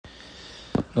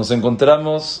Nos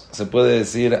encontramos, se puede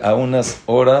decir, a unas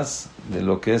horas de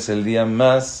lo que es el día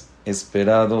más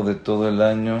esperado de todo el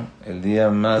año, el día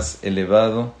más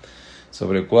elevado,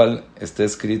 sobre el cual está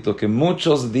escrito que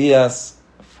muchos días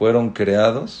fueron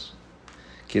creados,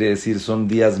 quiere decir son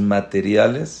días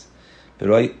materiales,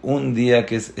 pero hay un día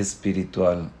que es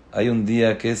espiritual, hay un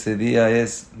día que ese día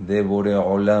es de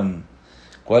Boreolam.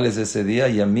 ¿Cuál es ese día?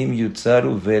 Yamim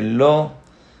Yutzaru Velo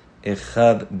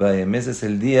Echad Baem. Ese es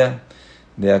el día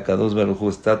de Akadosh Baruj Hu.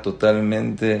 Está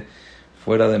totalmente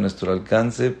fuera de nuestro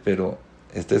alcance, pero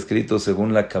está escrito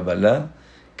según la Kabbalah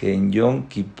que en Yom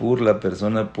Kipur la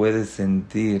persona puede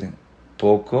sentir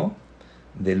poco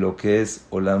de lo que es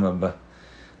Olam Haba.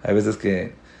 Hay veces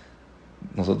que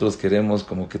nosotros queremos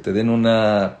como que te den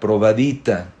una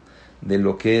probadita de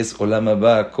lo que es Olam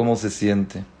Haba, cómo se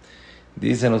siente.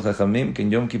 Dicen los Jajamim que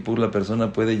en Yom Kippur la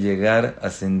persona puede llegar a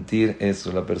sentir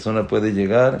eso. La persona puede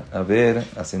llegar a ver,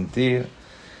 a sentir,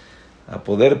 a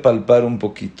poder palpar un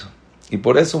poquito. Y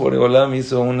por eso Boreolam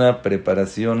hizo una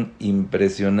preparación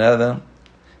impresionante,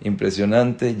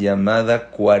 llamada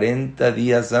 40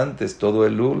 días antes, todo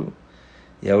el Elul.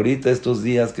 Y ahorita estos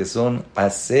días que son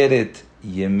Aseret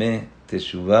Yemé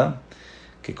Teshuvah,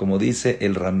 que como dice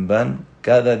el Ramban,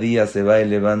 cada día se va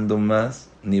elevando más,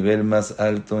 nivel más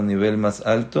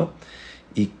alto,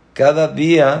 y cada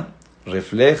día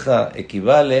refleja,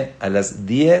 equivale a las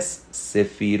 10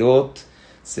 sefirot,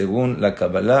 según la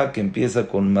Kabbalah, que empieza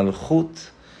con Malchut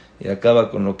y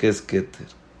acaba con lo que es Keter.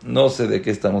 No sé de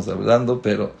qué estamos hablando,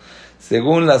 pero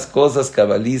según las cosas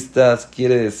cabalistas,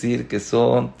 quiere decir que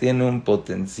tiene un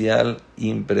potencial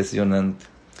impresionante.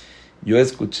 Yo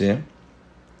escuché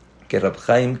que Rab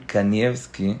Chaim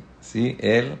Kanievski, ¿sí?,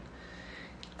 él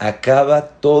acaba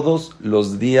todos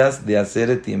los días de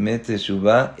hacer Yemet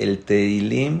Teshuvah el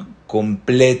Teilim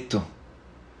completo.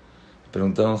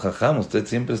 Preguntaron, Jajam, usted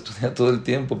siempre estudia todo el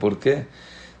tiempo, ¿por qué?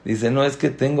 Dice, no, es que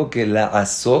tengo que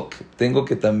tengo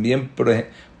que también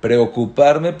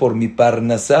preocuparme por mi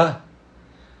parnasá.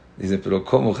 Dice, pero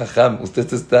 ¿cómo, Jajam? ¿Usted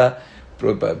se está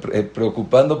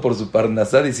preocupando por su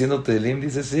parnasá diciendo Teilim?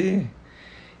 Dice, sí.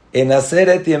 En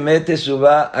hacer Yemet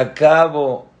Teshuvah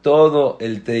acabo todo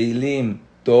el Teilim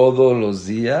todos los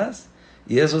días,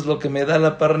 y eso es lo que me da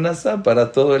la parnasá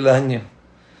para todo el año.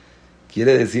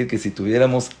 Quiere decir que si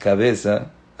tuviéramos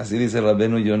cabeza, así dice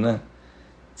Rabenu Yonah,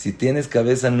 si tienes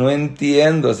cabeza no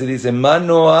entiendo, así dice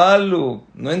Mano Alu,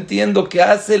 no entiendo qué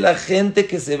hace la gente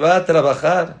que se va a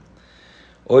trabajar.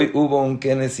 Hoy hubo un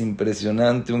kenes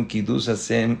impresionante, un Kiddush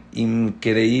Hashem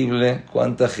increíble,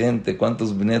 cuánta gente,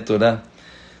 cuántos Bnei Torah.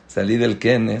 Salí del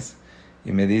kenes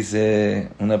y me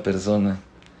dice una persona,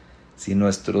 si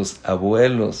nuestros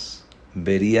abuelos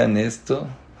verían esto,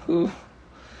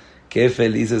 qué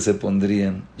felices se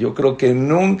pondrían. Yo creo que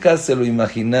nunca se lo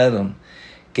imaginaron,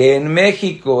 que en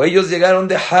México ellos llegaron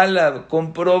de Halab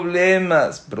con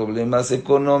problemas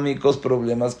económicos,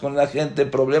 problemas con la gente,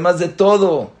 problemas de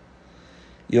todo.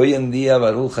 Y hoy en día,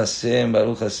 Baruch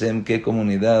Hashem, qué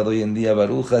comunidad, hoy en día,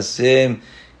 Baruch Hashem,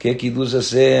 qué Kiddush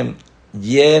Hashem,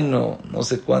 lleno, no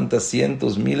sé cuántas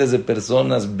cientos, miles de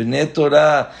personas, Bnei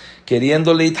Torah,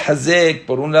 queriéndole ithazek,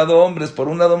 por un lado hombres, por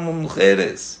un lado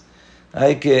mujeres.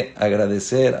 Hay que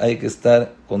agradecer, hay que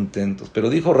estar contentos. Pero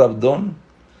dijo Rabdón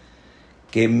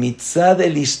que mitzá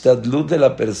del ishtadlut de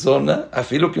la persona,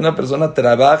 afilo que una persona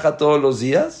trabaja todos los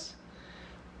días,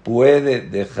 puede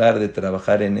dejar de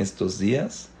trabajar en estos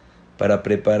días para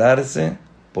prepararse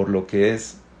por lo que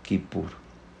es Kipur.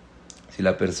 Si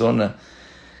la persona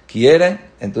quiere,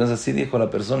 entonces así dijo, la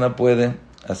persona puede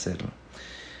hacerlo.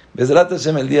 Bezrat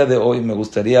Hashem, el día de hoy me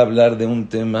gustaría hablar de un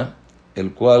tema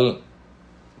el cual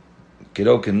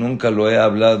creo que nunca lo he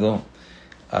hablado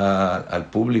al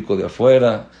público de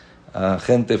afuera, a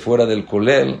gente fuera del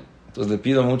Kolel. Entonces le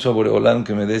pido mucho a Boreolam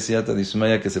que me dé Siyata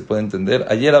Dishmaya que se pueda entender.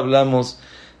 Ayer hablamos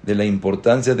de la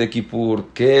importancia de Kipur,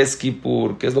 qué es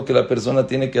Kipur, qué es lo que la persona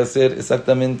tiene que hacer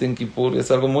exactamente en Kipur.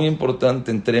 Es algo muy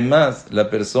importante. Entre más la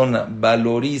persona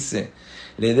valorice,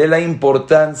 le dé la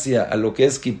importancia a lo que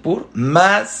es Kipur,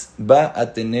 más va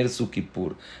a tener su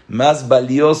Kipur, más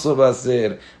valioso va a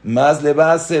ser, más le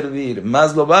va a servir,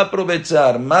 más lo va a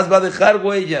aprovechar, más va a dejar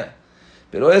huella.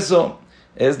 Pero eso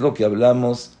es lo que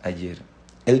hablamos ayer.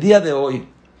 El día de hoy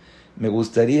me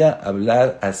gustaría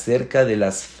hablar acerca de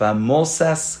las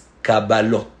famosas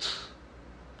Kabalot.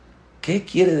 ¿Qué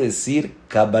quiere decir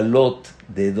Kabalot?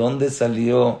 ¿De dónde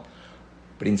salió?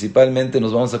 Principalmente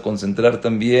nos vamos a concentrar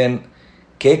también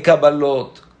qué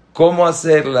Kabalot, cómo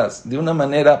hacerlas de una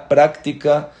manera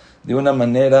práctica, de una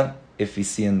manera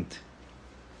eficiente.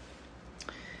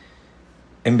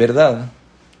 En verdad,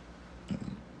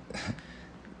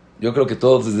 yo creo que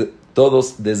todos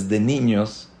todos desde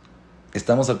niños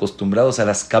estamos acostumbrados a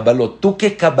las Kabalot. ¿Tú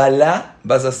qué Kabalá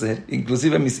vas a hacer?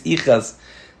 Inclusive mis hijas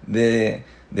de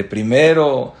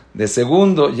primero, de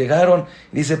segundo, llegaron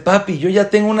y dice, papi, yo ya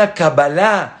tengo una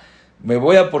Kabalá, me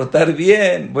voy a portar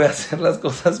bien, voy a hacer las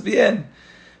cosas bien.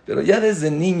 Pero ya desde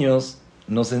niños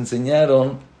nos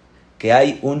enseñaron que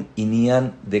hay un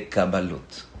inyan de Kabalot.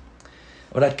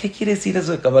 Ahora, ¿qué quiere decir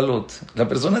eso de Kabalot? La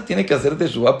persona tiene que hacer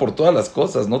teshuvá por todas las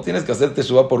cosas, no tienes que hacer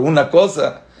teshuvá por una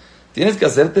cosa. Tienes que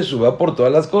hacer teshuvá por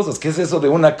todas las cosas. ¿Qué es eso de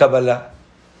una Kabalá?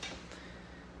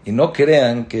 Y no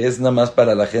crean que es nada más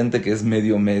para la gente que es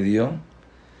medio,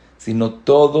 sino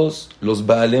todos los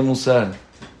Baalé Musar.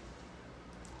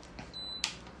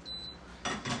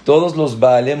 Todos los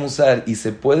Baalé Musar. Y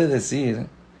se puede decir,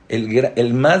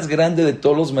 el más grande de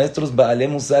todos los maestros Baalé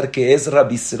Musar, que es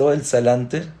Rabbi Israel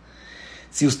Salanter.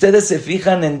 Si ustedes se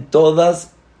fijan en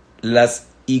todas las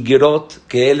Igrot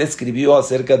que él escribió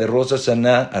acerca de Rosh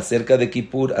Hashanah, acerca de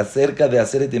Kipur, acerca de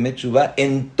Aseret Yemei Teshuvah,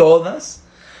 en todas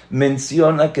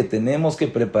menciona que tenemos que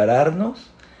prepararnos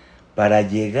para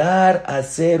llegar a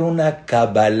hacer una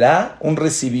Kabbalah, un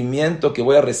recibimiento que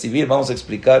voy a recibir, vamos a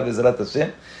explicar, Bezrat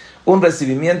Hashem, un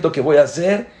recibimiento que voy a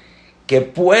hacer que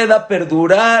pueda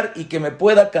perdurar y que me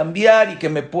pueda cambiar y que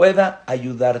me pueda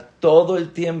ayudar todo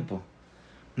el tiempo.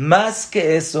 Más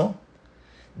que eso,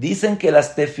 dicen que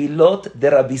las tefilot de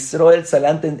Rabbi Israel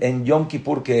Salanter en Yom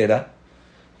Kipur, que era,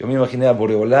 yo me imaginé a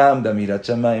Boreolam, dame Irat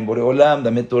Shamayim, Boreolam,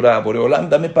 dame Torah, Boreolam,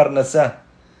 dame Parnasá.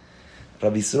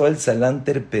 Rabbi Israel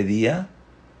Salanter pedía,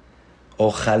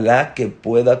 ojalá que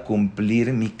pueda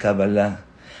cumplir mi Kabbalah.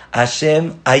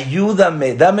 Hashem,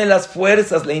 ayúdame, dame las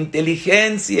fuerzas, la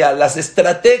inteligencia, las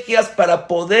estrategias para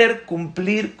poder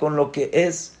cumplir con lo que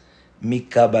es mi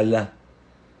Kabbalah.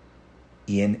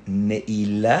 Y en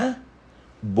Neilá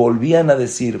volvían a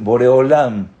decir,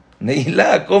 Boreolam,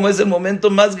 Neilá, ¿cómo es el momento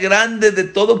más grande de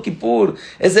todo Kipur?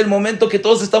 Es el momento que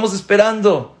todos estamos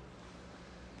esperando.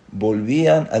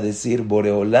 Volvían a decir,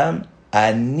 Boreolam,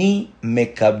 Ani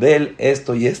mekabel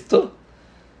esto y esto,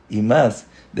 y más.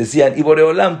 Decían, y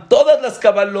Boreolam, todas las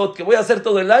Kabalot que voy a hacer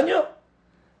todo el año,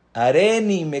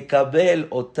 Areni mekabel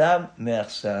otam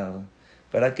me'achshav.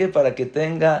 ¿Para qué? Para que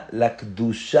tenga la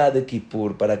Kdushá de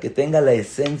Kipur, para que tenga la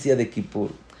esencia de Kipur.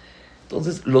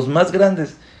 Entonces, los más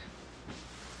grandes.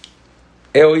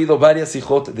 He oído varias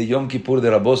sijot de Yom Kippur de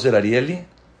Rabbi Osher Arieli.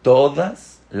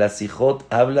 Todas las sijot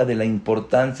hablan de la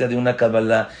importancia de una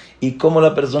Kabbalah y cómo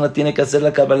la persona tiene que hacer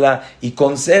la Kabbalah y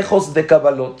consejos de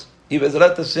Kabalot. Y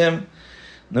Bezrat Hashem,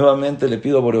 nuevamente le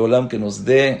pido a Boreolam que nos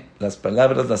dé las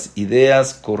palabras, las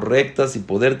ideas correctas y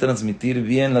poder transmitir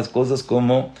bien las cosas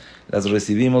como las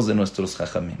recibimos de nuestros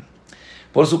jajamim.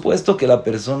 Por supuesto que la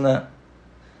persona,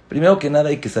 primero que nada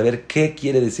hay que saber qué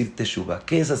quiere decir teshuvah.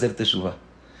 ¿Qué es hacer teshuvah?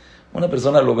 Una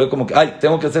persona lo ve como que,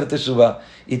 tengo que hacer teshuvah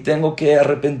y tengo que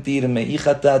arrepentirme, y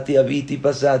hatati, aviti,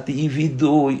 pasati, y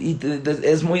vidu, y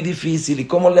es muy difícil, ¿y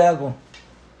cómo le hago?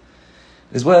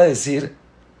 Les voy a decir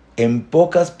en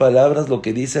pocas palabras lo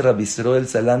que dice Rabbi Israel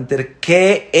Salanter.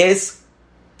 ¿Qué es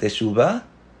teshuvah?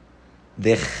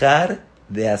 Dejar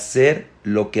de hacer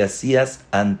lo que hacías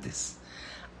antes.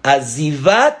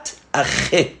 Azivat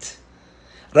achet.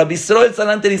 Rabbi Israel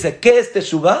Salanter dice, ¿qué es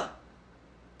teshuvah?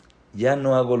 Ya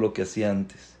no hago lo que hacía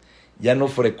antes. Ya no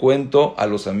frecuento a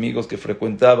los amigos que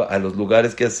frecuentaba, a los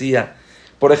lugares que hacía.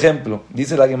 Por ejemplo,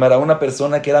 dice la Gemara, una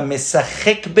persona que era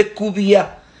mesajek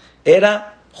bekubia,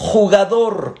 era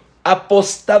jugador,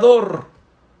 apostador.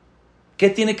 ¿Qué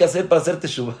tiene que hacer para hacer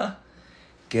teshuvah?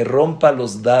 Que rompa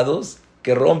los dados,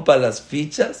 que rompa las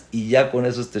fichas y ya con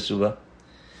eso es teshuvah.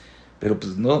 Pero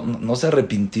pues no se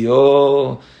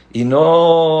arrepintió y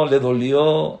no le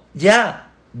dolió.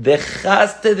 Ya,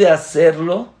 dejaste de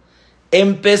hacerlo,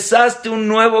 empezaste un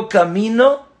nuevo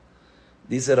camino.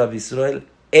 Dice Rabbi Israel,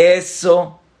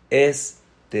 eso es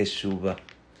teshuvah.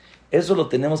 Eso lo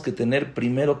tenemos que tener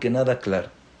primero que nada claro.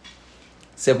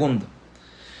 Segundo,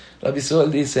 Rabbi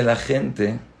Israel dice, la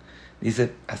gente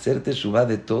dice, hacer teshuvah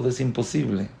de todo es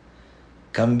imposible.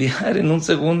 Cambiar en un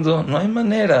segundo, no hay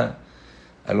manera.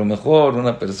 A lo mejor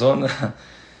una persona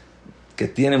que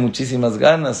tiene muchísimas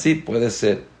ganas, sí, puede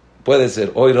ser.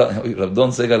 Hoy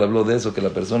Rabdon Segal habló de eso, que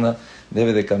la persona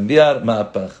debe de cambiar,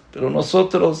 ma'apaj. Pero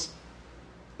nosotros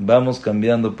vamos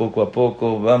cambiando poco a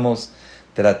poco, vamos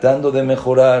tratando de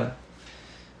mejorar.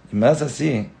 Y más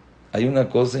así, hay una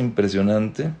cosa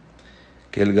impresionante,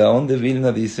 que el Gaón de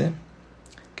Vilna dice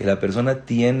que la persona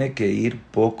tiene que ir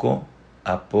poco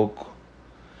a poco.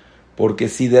 Porque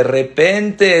si de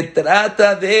repente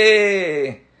trata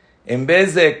de, en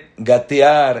vez de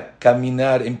gatear,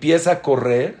 caminar, empieza a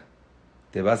correr,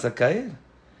 te vas a caer.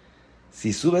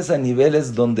 Si subes a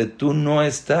niveles donde tú no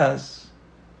estás,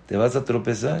 te vas a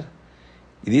tropezar.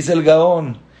 Y dice el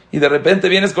Gaón, y de repente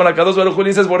vienes con Akadosh Baruj Hu y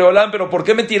dices, Boreolán, pero ¿por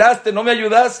qué me tiraste? No me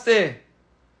ayudaste.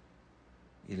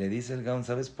 Y le dice el Gaón,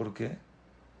 ¿sabes por qué?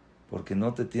 Porque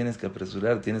no te tienes que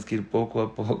apresurar, tienes que ir poco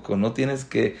a poco, no tienes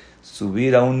que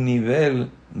subir a un nivel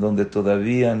donde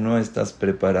todavía no estás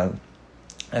preparado.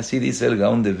 Así dice el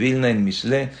Gaón de Vilna en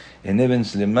Mishle, en Eben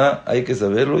Shlema, hay que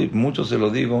saberlo y mucho se lo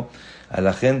digo a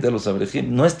la gente, a los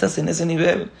abrejim, no estás en ese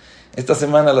nivel. Esta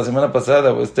semana, la semana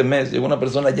pasada o este mes, llegó una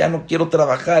persona, ya no quiero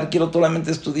trabajar, quiero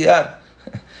solamente estudiar.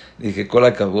 Dije, Kol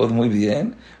Hakavod, muy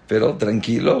bien, pero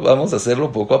tranquilo, vamos a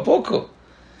hacerlo poco a poco.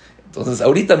 Entonces,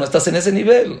 ahorita no estás en ese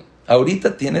nivel.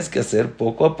 Ahorita tienes que hacer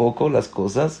poco a poco las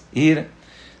cosas, ir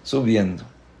subiendo.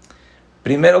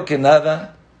 Primero que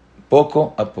nada,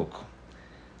 poco a poco.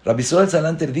 Rabbi Israel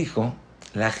Salanter dijo,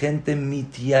 la gente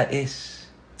mitia es.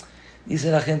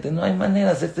 Dice la gente, no hay manera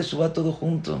de hacer Teshuvah todo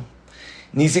junto.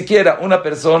 Ni siquiera una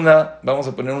persona, vamos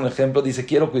a poner un ejemplo, dice,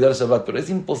 quiero cuidar Shabbat, pero es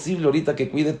imposible ahorita que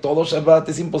cuide todo Shabbat,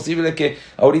 es imposible que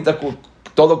ahorita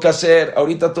todo kasher,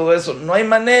 ahorita todo eso, no hay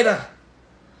manera.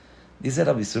 Dice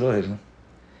Rabbi Israel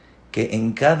que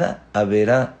en cada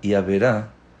averá y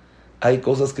averá hay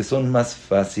cosas que son más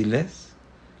fáciles,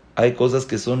 hay cosas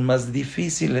que son más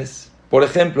difíciles. Por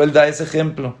ejemplo, él da ese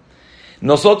ejemplo.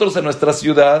 Nosotros en nuestra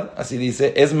ciudad, así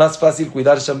dice, es más fácil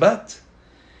cuidar Shabbat,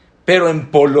 pero en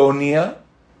Polonia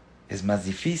es más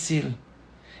difícil.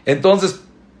 Entonces,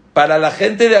 para la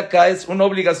gente de acá es una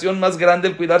obligación más grande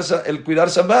el cuidar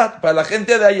Shabbat. Para la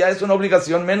gente de allá es una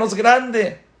obligación menos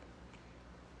grande.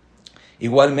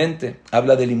 Igualmente,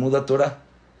 habla de Limuda Torah.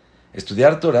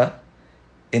 Estudiar Torah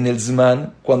en el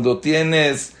Zman, cuando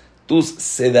tienes tus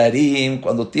sedarim,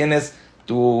 cuando tienes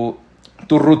tu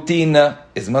rutina,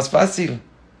 es más fácil.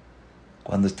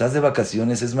 Cuando estás de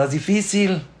vacaciones es más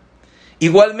difícil.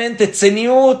 Igualmente,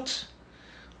 Tzeniut.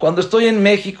 Cuando estoy en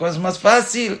México es más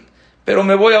fácil, pero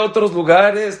me voy a otros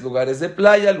lugares, lugares de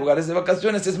playa, lugares de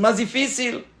vacaciones, es más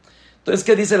difícil. Entonces,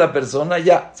 ¿qué dice la persona?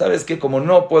 Ya, ¿sabes qué? Como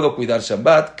no puedo cuidar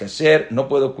Shabbat, Kasher, no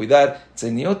puedo cuidar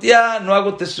Tzeniut, ya, no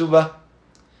hago Teshuvah.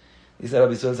 Dice la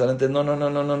visual salante,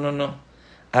 no.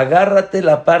 Agárrate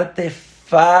la parte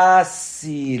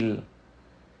fácil,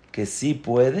 que sí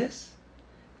puedes,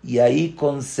 y ahí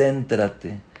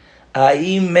concéntrate.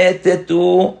 Ahí mete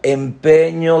tu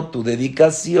empeño, tu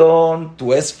dedicación,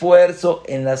 tu esfuerzo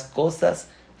en las cosas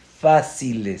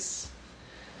fáciles.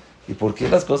 ¿Y por qué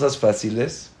las cosas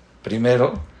fáciles?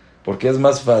 Primero, porque es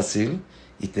más fácil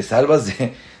y te salvas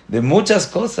de muchas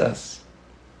cosas.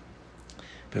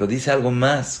 Pero dice algo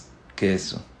más que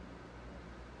eso.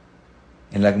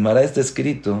 En la Gemara está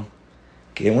escrito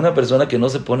que una persona que no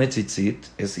se pone tzitzit,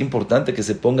 es importante que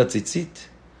se ponga tzitzit,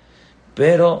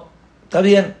 pero está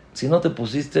bien, si no te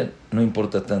pusiste, no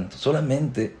importa tanto.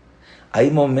 Solamente hay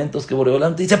momentos que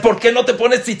Boreolam te dice, ¿por qué no te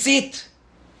pones tzitzit?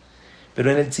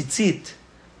 Pero en el tzitzit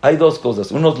hay dos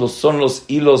cosas. Unos son los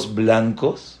hilos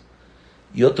blancos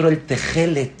y otro el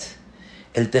tejelet.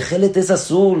 El tejelet es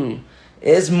azul,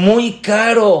 es muy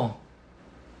caro.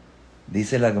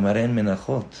 Dice la Gemara en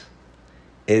Menachot,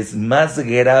 es más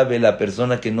grave la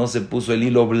persona que no se puso el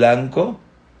hilo blanco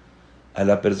a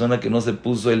la persona que no se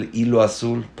puso el hilo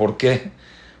azul. ¿Por qué?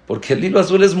 Porque el hilo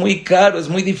azul es muy caro, es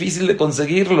muy difícil de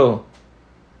conseguirlo.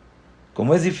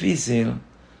 Como es difícil,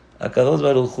 Akadosh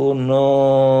Baruj Hu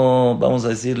no, vamos a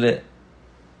decirle,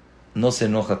 no se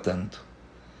enoja tanto.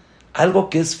 Algo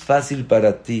que es fácil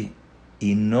para ti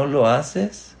y no lo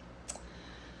haces,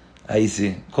 ahí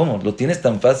sí. ¿Cómo? ¿Lo tienes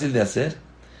tan fácil de hacer?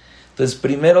 Entonces,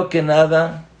 primero que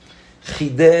nada,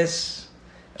 Hidesh,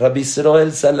 Rabbi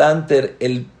Israel Salanter,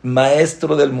 el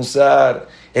maestro del Musar,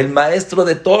 el maestro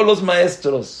de todos los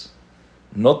maestros,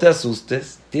 no te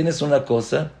asustes, tienes una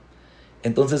cosa,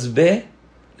 entonces ve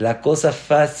la cosa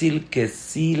fácil que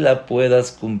sí la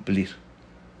puedas cumplir.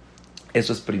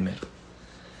 Eso es primero.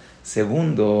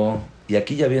 Segundo, y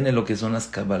aquí ya viene lo que son las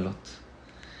Kabalot.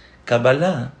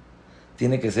 Kabbalah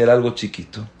tiene que ser algo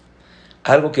chiquito,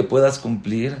 algo que puedas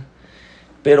cumplir,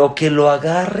 pero que lo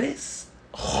agarres,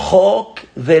 Hok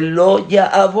velo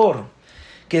ya'avor,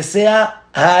 que sea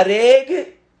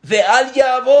Hareg ve'al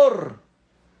ya'avor.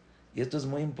 Y esto es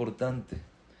muy importante,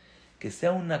 que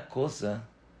sea una cosa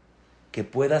que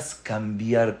puedas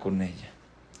cambiar con ella.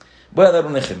 Voy a dar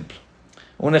un ejemplo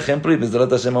y Bezrat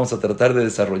Hashem vamos a tratar de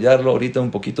desarrollarlo ahorita un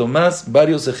poquito más,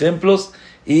 varios ejemplos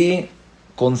y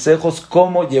consejos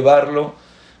cómo llevarlo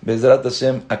Bezrat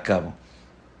Hashem a cabo.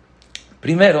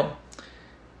 Primero,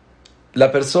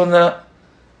 la persona,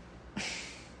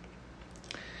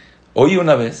 oí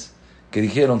una vez que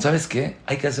dijeron, ¿sabes qué?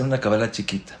 Hay que hacer una Kabbalah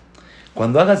chiquita.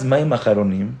 Cuando hagas Mai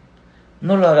Maharonim,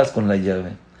 No lo hagas con la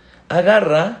llave.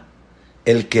 Agarra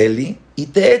el keli y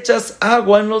te echas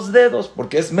agua en los dedos,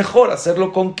 porque es mejor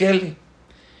hacerlo con keli.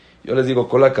 Yo les digo,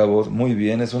 kol hakavod, muy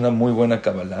bien, es una muy buena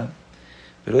Kabbalah,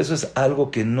 pero eso es algo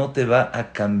que no te va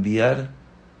a cambiar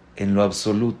en lo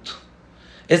absoluto.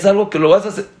 Es algo que lo vas a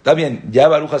hacer. Está bien, ya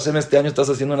Baruch Hashem este año estás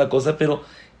haciendo una cosa, pero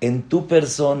en tu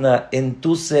persona, en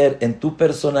tu ser, en tu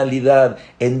personalidad,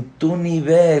 en tu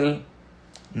nivel,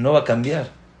 no va a cambiar.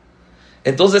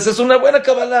 Entonces es una buena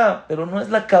Kabbalah, pero no es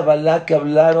la Kabbalah que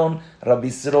hablaron Rabbi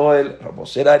Israel,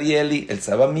 Rabosher Arieli, el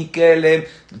Saba Mikelem,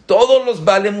 todos los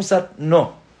Bale Musar.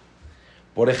 No.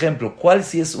 Por ejemplo, ¿cuál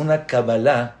sí es una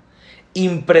Kabbalah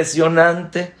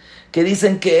impresionante que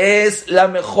dicen que es la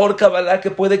mejor Kabbalah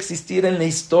que puede existir en la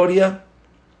historia?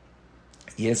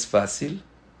 Y es fácil.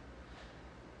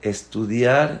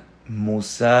 Estudiar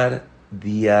Musar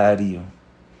diario.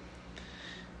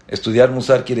 Estudiar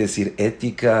Musar quiere decir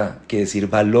ética, quiere decir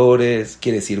valores,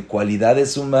 quiere decir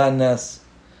cualidades humanas.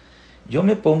 Yo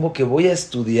me pongo que voy a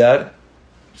estudiar,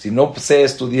 si no sé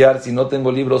estudiar, si no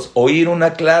tengo libros, oír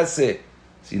una clase,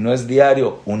 si no es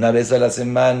diario, una vez a la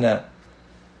semana.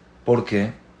 ¿Por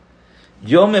qué?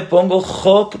 Yo me pongo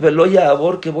Jok Veloya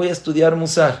Abor que voy a estudiar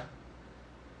Musar.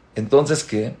 Entonces,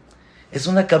 ¿qué? Es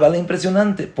una Kabbalah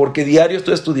impresionante, porque diario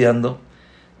estoy estudiando,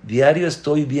 diario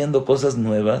estoy viendo cosas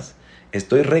nuevas,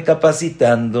 estoy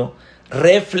recapacitando,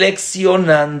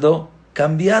 reflexionando,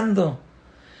 cambiando.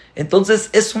 Entonces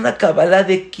es una Kabbalah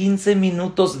de 15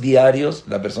 minutos diarios,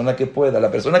 la persona que pueda, la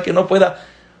persona que no pueda,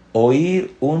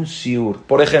 oír un shiur.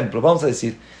 Por ejemplo, vamos a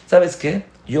decir, ¿sabes qué?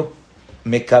 Yo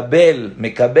me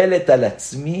kabelet al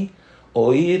atzmi,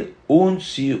 oír un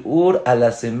shiur a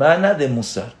la semana de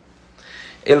Musar.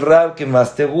 El rab que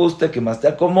más te guste, que más te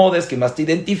acomodes, que más te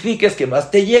identifiques, que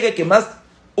más te llegue, que más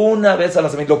una vez a la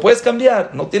semana. Lo puedes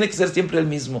cambiar, no tiene que ser siempre el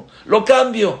mismo. Lo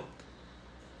cambio.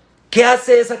 ¿Qué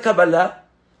hace esa Kabbalah?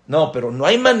 No, pero no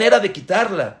hay manera de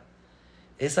quitarla.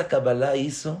 Esa Kabbalah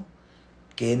hizo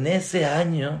que en ese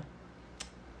año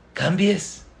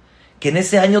cambies, que en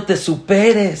ese año te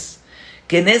superes,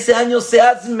 que en ese año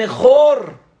seas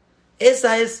mejor.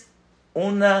 Esa es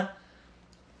un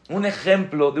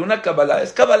ejemplo de una Kabbalah.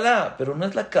 Es Kabbalah, pero no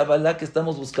es la Kabbalah que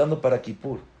estamos buscando para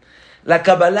Kipur. La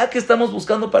Kabbalah que estamos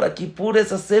buscando para Kipur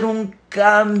es hacer un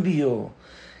cambio,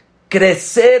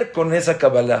 crecer con esa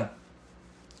Kabbalah.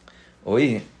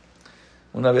 Oí,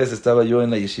 una vez estaba yo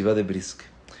en la yeshiva de Brisk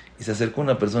y se acercó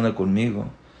una persona conmigo.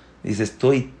 Dice,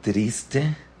 estoy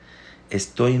triste,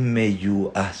 estoy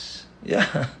meyuash.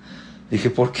 Ya, dije,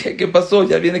 ¿por qué? ¿Qué pasó?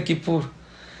 Ya viene Kipur.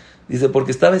 Dice,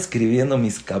 porque estaba escribiendo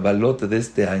mis Kabalot de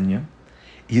este año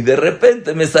y de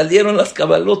repente me salieron las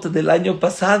Kabalot del año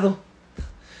pasado.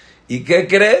 ¿Y qué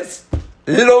crees?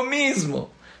 Lo mismo.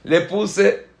 Le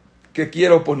puse que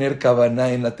quiero poner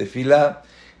Kavaná en la tefilá,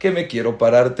 que me quiero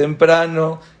parar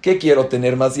temprano, que quiero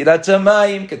tener más ira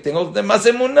chamaim, que tengo más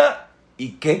emuná.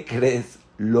 ¿Y qué crees?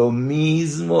 Lo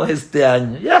mismo este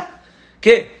año. ¿Ya?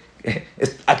 ¿Qué?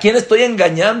 ¿A quién estoy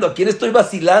engañando? ¿A quién estoy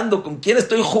vacilando? ¿Con quién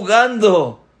estoy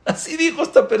jugando? Así dijo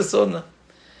esta persona.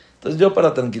 Entonces yo,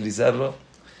 para tranquilizarlo,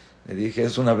 le dije,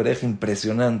 es una breja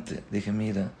impresionante. Dije,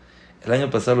 mira, el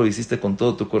año pasado lo hiciste con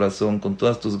todo tu corazón, con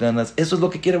todas tus ganas. Eso es lo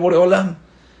que quiere Boreolam.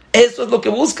 Eso es lo que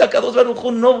busca Kadosh Baruj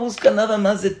Hu. No busca nada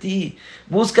más de ti.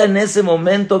 Busca en ese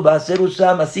momento Baser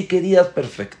Usham. Así querías,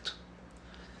 perfecto.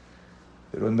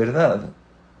 Pero en verdad,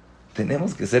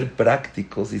 tenemos que ser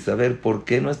prácticos y saber por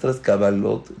qué nuestras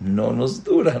Kabalot no nos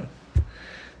duran.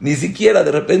 Ni siquiera,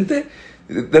 de repente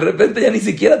ya ni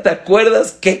siquiera te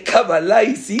acuerdas qué Kabbalah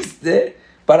hiciste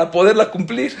para poderla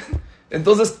cumplir.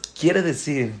 Entonces, quiere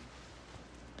decir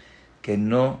que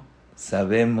no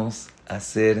sabemos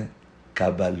hacer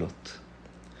Kabalot.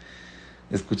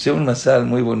 Escuché un mashal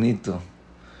muy bonito.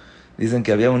 Dicen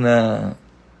que había una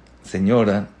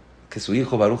señora que su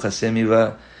hijo Baruch Hashem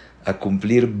iba a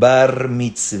cumplir bar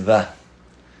mitzvah.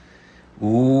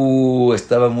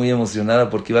 Estaba muy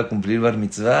emocionada porque iba a cumplir bar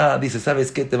mitzvah. Dice,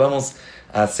 ¿sabes qué? Te vamos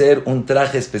a hacer un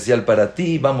traje especial para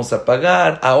ti, vamos a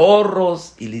pagar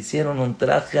ahorros. Y le hicieron un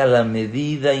traje a la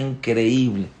medida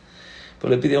increíble.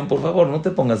 Pero le pidieron, por favor, no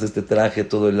te pongas este traje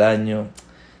todo el año,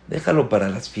 déjalo para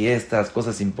las fiestas,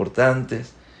 cosas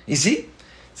importantes. Y sí,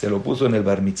 se lo puso en el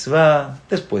bar mitzvah,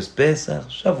 después Pesach,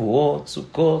 Shavuot,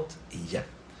 Sukkot y ya.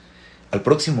 Al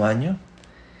próximo año,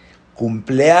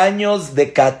 cumpleaños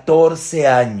de 14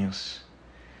 años.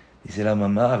 Dice la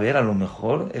mamá, a ver, a lo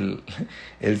mejor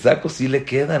el saco sí le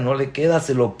queda, no le queda,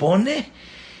 se lo pone.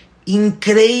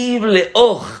 Increíble.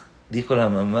 ¡Oh! Dijo la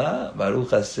mamá,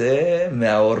 Baruch Hashem, me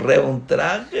ahorré un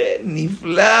traje,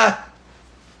 niflá.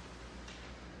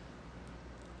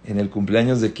 En el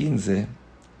cumpleaños de 15,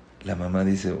 La mamá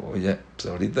dice, oye, pues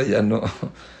ahorita ya no,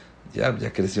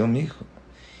 ya creció mi hijo.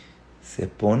 Se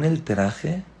pone el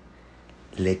traje,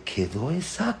 le quedó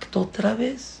exacto otra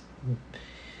vez.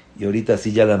 Y ahorita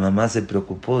sí ya la mamá se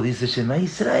preocupó, dice, Shema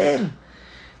Israel,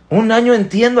 1 año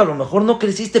entiendo, a lo mejor no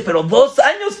creciste, pero 2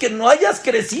 años que no hayas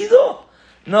crecido.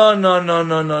 No,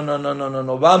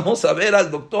 vamos a ver al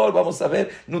doctor, vamos a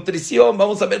ver nutrición,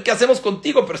 vamos a ver qué hacemos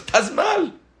contigo, pero estás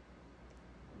mal.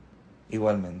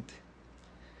 Igualmente.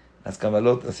 Las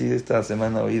Kabalot, así esta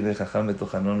semana oí de Jajam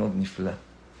Betojanonot Nifla.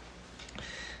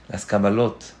 Las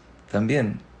Kabalot,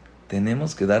 también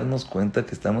tenemos que darnos cuenta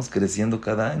que estamos creciendo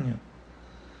cada año.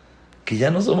 Que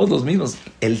ya no somos los mismos.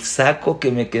 El saco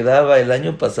que me quedaba el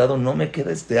año pasado no me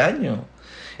queda este año.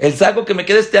 El saco que me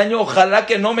queda este año, ojalá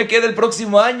que no me quede el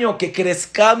próximo año. Que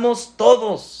crezcamos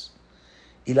todos.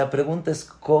 Y la pregunta es,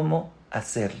 ¿cómo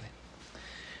hacerle?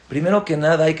 Primero que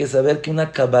nada hay que saber que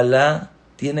una Kabbalah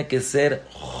tiene que ser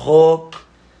Jok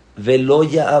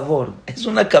Veloya Avor. Es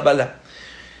una Kabbalah.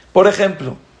 Por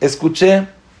ejemplo, escuché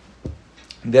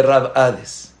de Rab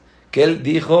Hades, que él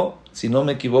dijo, si no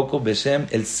me equivoco, Beshem,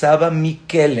 el Saba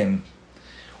Mikelem.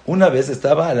 Una vez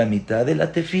estaba a la mitad de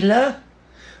la tefilá,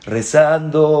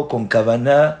 rezando con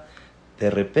Kavaná.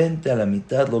 De repente a la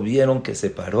mitad lo vieron que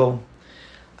se paró,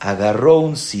 agarró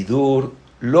un sidur,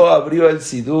 lo abrió el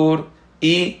sidur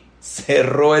y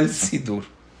cerró el sidur.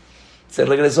 Se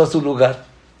regresó a su lugar.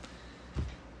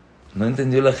 No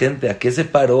entendió la gente a qué se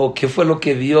paró, qué fue lo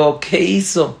que vio, qué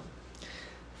hizo.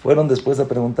 Fueron después a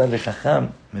preguntarle, Jajam,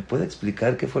 ¿me puede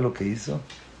explicar qué fue lo que hizo?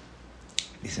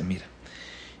 Dice, mira,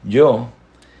 yo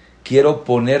quiero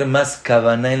poner más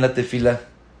kavaná en la tefilá.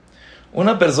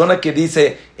 Una persona que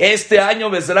dice, este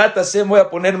año, Bezrat Hashem, voy a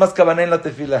poner más kavaná en la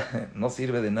tefilá, no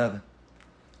sirve de nada.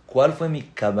 ¿Cuál fue mi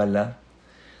kabalá?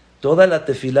 Toda la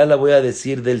tefilá la voy a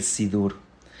decir del sidur.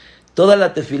 Toda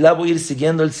la tefilá voy a ir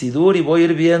siguiendo el sidur y voy a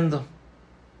ir viendo.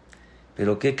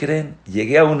 ¿Pero qué creen?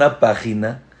 Llegué a una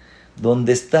página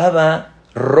donde estaba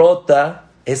rota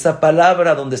esa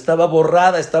palabra, donde estaba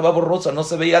borrada, estaba borrosa, no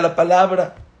se veía la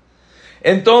palabra.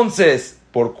 Entonces,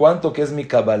 por cuanto que es mi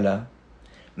Kabbalah,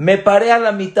 me paré a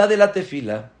la mitad de la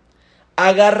tefila,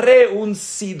 agarré un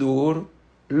sidur,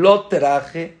 lo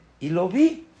traje y lo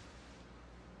vi.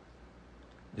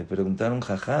 Le preguntaron,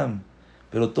 Jajam,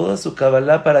 pero toda su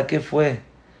Kabbalah, ¿para qué fue?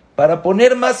 Para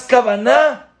poner más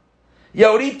Kavaná. Y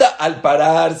ahorita, al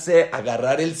pararse,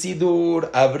 agarrar el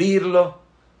sidur, abrirlo,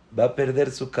 va a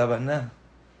perder su Kavaná.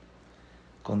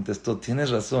 Contestó, tienes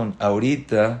razón,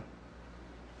 ahorita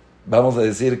vamos a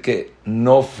decir que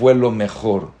no fue lo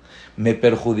mejor, me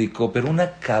perjudicó, pero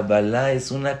una Kabbalah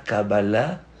es una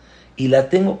Kabbalah y la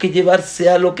tengo que llevar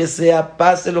sea lo que sea,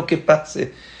 pase lo que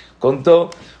pase. Contó,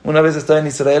 una vez estaba en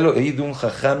Israel, oí de un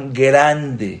jajam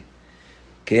grande,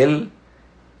 que él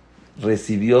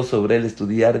recibió sobre él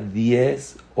estudiar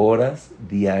 10 horas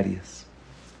diarias.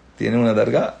 Tiene una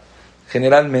darga.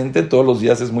 Generalmente todos los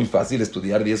días es muy fácil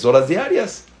estudiar 10 horas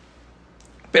diarias.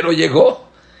 Pero llegó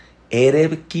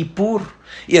Erev Kipur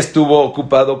y estuvo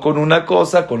ocupado con una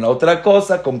cosa, con la otra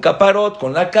cosa, con caparot,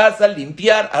 con la casa,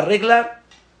 limpiar, arreglar.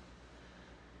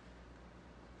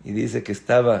 Y dice que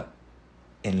estaba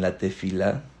en la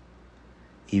tefilá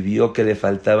y vio que le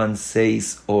faltaban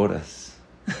 6 horas.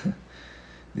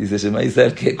 Dice Shema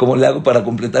Israel, ¿cómo le hago para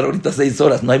completar ahorita 6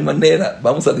 horas? No hay manera,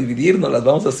 vamos a dividirnos, las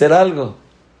vamos a hacer algo.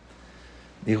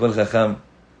 Dijo el jajam,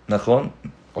 Najón,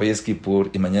 hoy es Kipur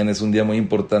y mañana es un día muy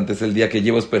importante, es el día que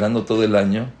llevo esperando todo el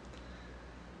año,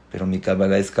 pero mi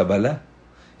Kabbalah es Kabbalah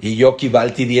y yo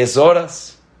kibalti 10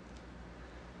 horas.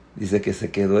 Dice que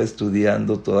se quedó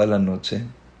estudiando toda la noche,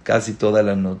 casi toda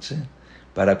la noche,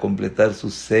 para completar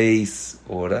sus 6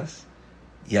 horas,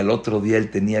 y al otro día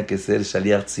él tenía que ser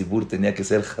Shaliach Tzibur, tenía que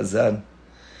ser Hazán.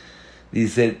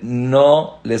 Dice,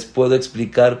 no les puedo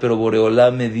explicar, pero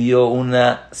Boreolá me dio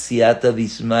una siata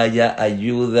dismaya,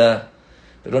 ayuda,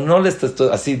 pero no les estoy,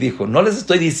 así dijo, no les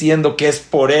estoy diciendo que es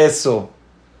por eso.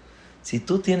 Si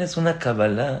tú tienes una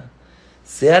Kabbalah,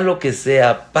 sea lo que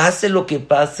sea, pase lo que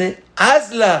pase,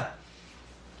 hazla.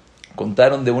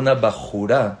 Contaron de una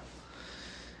bajurá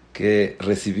que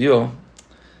recibió,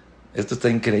 esto está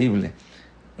increíble,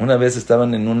 una vez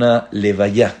estaban en una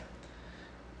levayá,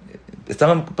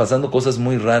 estaban pasando cosas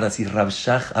muy raras y Rav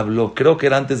Shach habló, creo que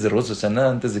era antes de Rosh Hashanah,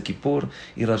 antes de Kipur,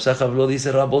 y Rav Shach habló,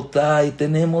 dice, Rabotai,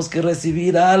 tenemos que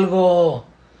recibir algo.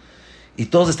 Y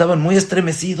todos estaban muy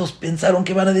estremecidos, pensaron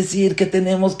que van a decir que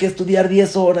tenemos que estudiar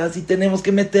 10 horas y tenemos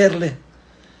que meterle.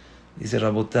 Dice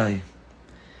Rabotai,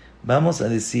 vamos a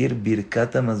decir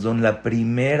Birkat Hamazon, la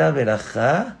primera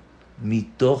verajá,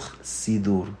 mitoch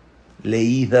sidur,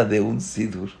 leída de un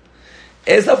sidur.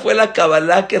 Esa fue la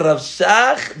Kabbalah que Rav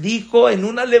Shach dijo en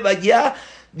una levayá,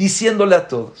 diciéndole a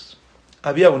todos.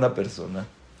 Había una persona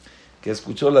que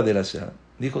escuchó la derashá,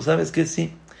 dijo, ¿sabes qué?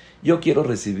 Sí, yo quiero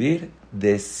decir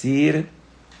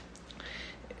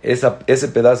ese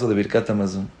pedazo de Birkat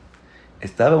Hamazon.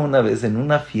 Estaba una vez en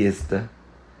una fiesta,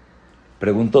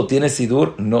 preguntó, ¿tienes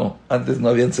sidur? No, antes no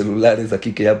habían celulares,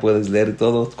 aquí que ya puedes leer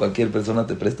todo, cualquier persona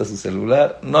te presta su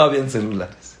celular, no habían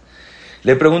celulares.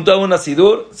 Le preguntó a una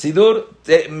sidur,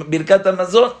 Birkat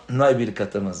Hamazon, no hay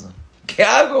Birkat Hamazon. ¿Qué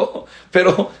hago?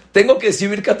 Pero tengo que decir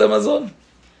Birkat Hamazon.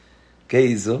 ¿Qué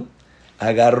hizo?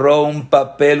 Agarró un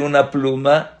papel, una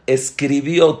pluma,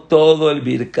 escribió todo el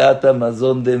Birkat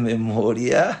Hamazon de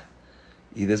memoria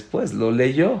y después lo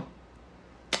leyó.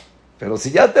 Pero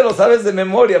si ya te lo sabes de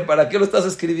memoria, ¿para qué lo estás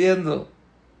escribiendo?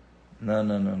 No.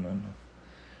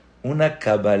 Una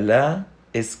Kabbalah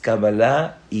es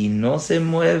Kabbalah y no se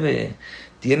mueve.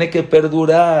 Tiene que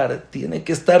perdurar, tiene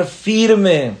que estar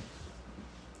firme.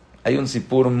 Hay un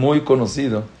sipur muy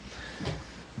conocido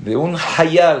de un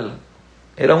hayal.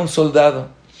 Era un soldado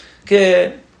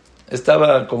que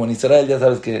estaba, como en Israel, ya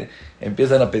sabes que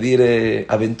empiezan a pedir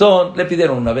aventón. Le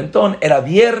pidieron un aventón, era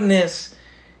viernes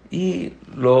y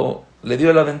le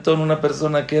dio el aventón una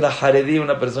persona que era Haredí,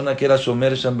 una persona que era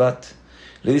Shomer Shabbat.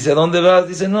 Le dice, ¿a dónde vas?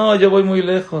 Dice, no, yo voy muy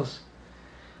lejos.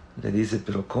 Le dice,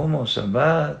 ¿pero cómo?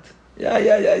 Shabbat. Ya,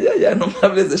 no me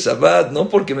hables de Shabbat, no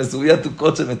porque me subí a tu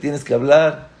coche me tienes que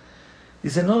hablar.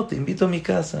 Dice, no, te invito a mi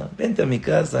casa, vente a mi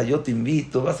casa, yo te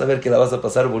invito, vas a ver que la vas a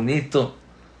pasar bonito.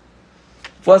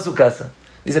 Fue a su casa.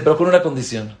 Dice, pero con una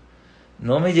condición.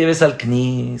 No me lleves al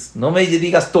knis, no me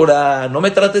digas Torah, no me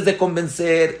trates de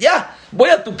convencer. Ya, voy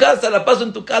a tu casa, la paso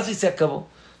en tu casa y se acabó.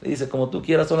 Le dice, como tú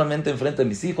quieras, solamente enfrente de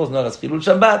mis hijos, no hagas Hilul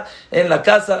Shabbat. En la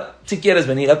casa, si quieres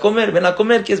venir a comer, ven a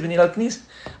comer, ¿quieres venir al knis?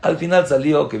 Al final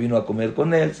salió que vino a comer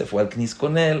con él, se fue al knis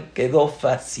con él, quedó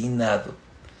fascinado.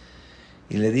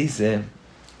 Y le dice,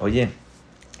 oye,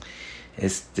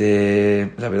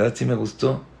 la verdad sí me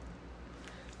gustó.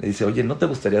 Le dice, oye, ¿no te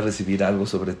gustaría recibir algo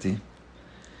sobre ti?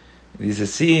 Y dice,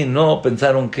 sí, no,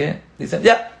 ¿pensaron qué? Dicen,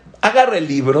 ya, agarra el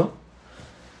libro,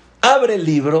 abre el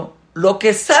libro, lo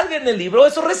que salga en el libro,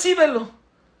 eso recíbelo.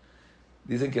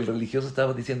 Dicen que el religioso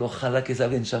estaba diciendo, ojalá que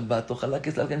salga en Shabbat, ojalá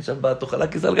que salga en Shabbat, ojalá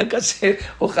que salga en Kasher,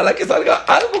 ojalá que salga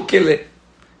algo que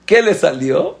le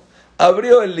salió.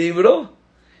 Abrió el libro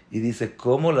y dice,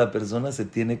 ¿cómo la persona se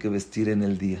tiene que vestir en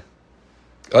el día?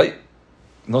 Ay,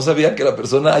 no sabía que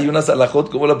hay una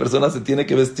salahot, ¿cómo la persona se tiene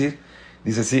que vestir?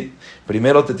 Dice, sí,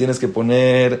 primero te tienes que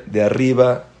poner de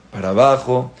arriba para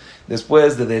abajo,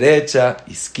 después de derecha,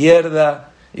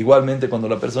 izquierda. Igualmente cuando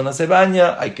la persona se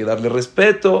baña, hay que darle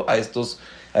respeto a estos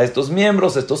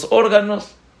miembros, a estos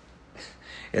órganos.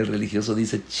 El religioso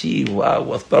dice,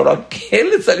 chihuahuas, ¿para qué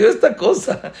le salió esta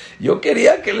cosa? Yo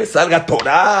quería que le salga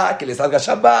Torah, que le salga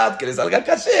Shabbat, que le salga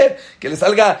Kasher, que le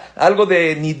salga algo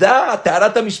de Nidá,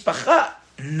 Taharata Mishpachá.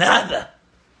 Nada.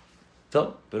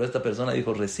 Pero esta persona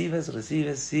dijo, recibes,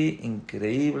 sí,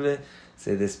 increíble.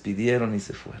 Se despidieron y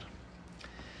se fueron.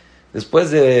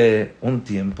 Después de un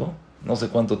tiempo, no sé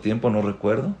cuánto tiempo, no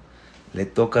recuerdo, le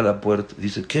toca la puerta.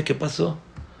 Dice, ¿qué pasó?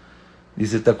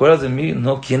 Dice, ¿te acuerdas de mí?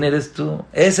 No, ¿quién eres tú?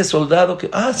 Ese soldado que...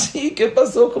 Ah, sí, ¿qué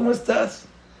pasó? ¿Cómo estás?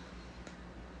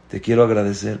 Te quiero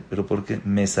agradecer, pero ¿por qué?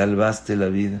 Me salvaste la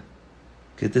vida.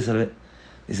 ¿Qué te salvé?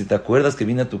 Dice, ¿te acuerdas que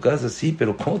vine a tu casa? Sí,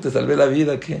 pero ¿cómo te salvé la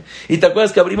vida? ¿Qué? ¿Y te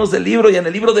acuerdas que abrimos el libro y en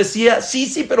el libro decía,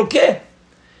 sí, pero qué?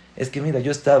 Es que mira,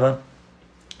 yo estaba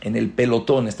en el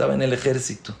pelotón, estaba en el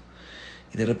ejército.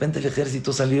 Y de repente el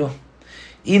ejército salió.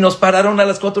 Y nos pararon a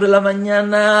las 4 de la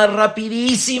mañana,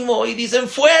 rapidísimo. Y dicen,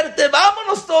 fuerte,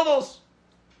 vámonos todos.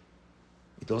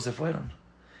 Y todos se fueron.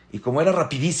 Y como era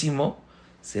rapidísimo,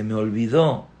 se me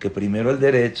olvidó que primero el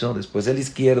derecho, después el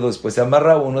izquierdo, después se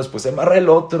amarra uno, después se amarra el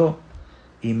otro.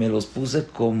 Y me los puse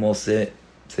como se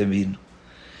vino.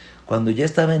 Cuando ya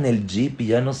estaba en el jeep y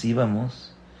ya nos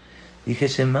íbamos, dije,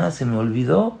 Shema, se me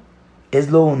olvidó. Es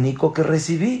lo único que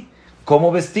recibí.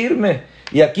 ¿Cómo vestirme?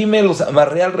 Y aquí me los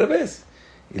amarré al revés.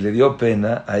 Y le dio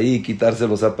pena ahí quitarse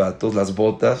los zapatos, las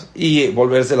botas, y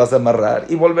volvérselas a amarrar,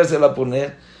 y volvérselas a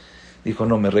poner. Dijo,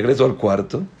 no, me regreso al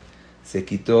cuarto. Se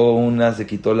quitó una, se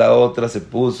quitó la otra, se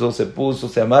puso,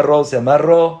 se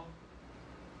amarró.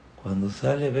 Cuando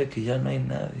sale ve que ya no hay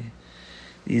nadie.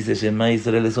 Dice, Shema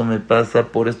Israel, eso me pasa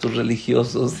por estos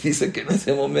religiosos. Dice que en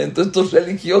ese momento estos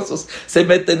religiosos se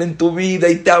meten en tu vida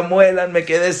y te amuelan. Me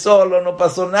quedé solo, no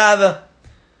pasó nada.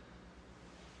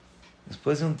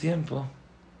 Después de un tiempo,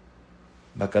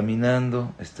 va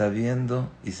caminando, está viendo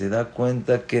y se da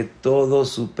cuenta que todo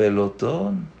su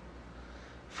pelotón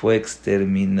fue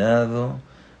exterminado,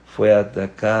 fue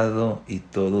atacado y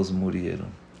todos murieron.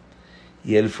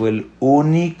 Y él fue el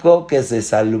único que se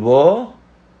salvó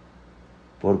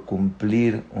por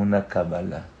cumplir una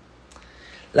Kabbalah.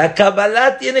 La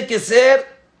Kabbalah tiene que ser,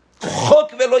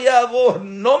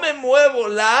 no me muevo,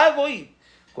 la hago y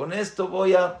con esto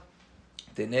voy a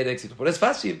tener éxito. Pero es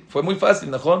fácil, fue muy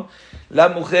fácil, ¿no? La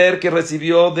mujer que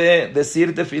recibió de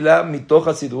decir tefilá, mitoch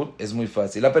hasidur, es muy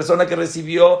fácil. La persona que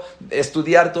recibió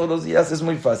estudiar todos los días es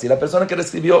muy fácil. La persona que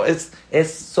recibió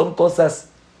son cosas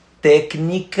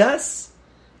técnicas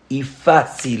y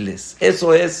fáciles.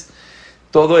 Eso es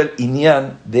todo el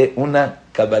inyan de una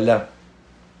Kabbalah.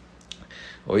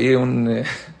 Oí un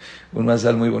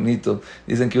masal muy bonito.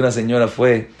 Dicen que una señora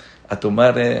fue a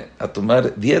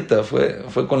tomar dieta,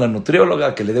 fue con la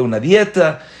nutrióloga que le dio una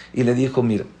dieta y le dijo,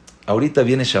 mira, ahorita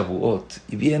viene Shavuot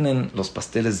y vienen los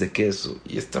pasteles de queso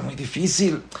y está muy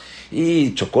difícil,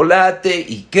 y chocolate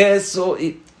y queso,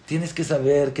 y tienes que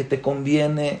saber que te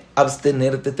conviene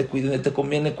abstenerte, te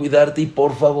conviene cuidarte, y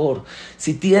por favor,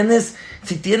 si tienes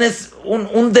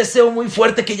un deseo muy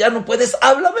fuerte que ya no puedes,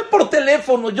 háblame por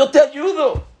teléfono, yo te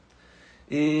ayudo.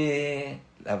 Y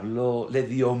habló, le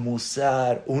dio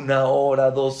musar 1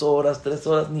 hora, 2 horas, 3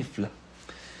 horas, nifla.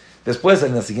 Después,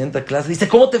 en la siguiente clase, dice,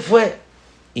 ¿cómo te fue?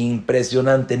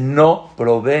 Impresionante, no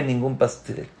probé ningún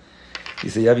pastel.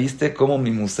 Dice, ¿ya viste cómo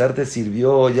mi musar te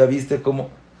sirvió? ¿Ya viste cómo?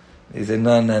 Dice,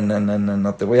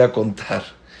 no, te voy a contar.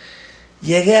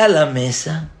 Llegué a la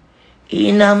mesa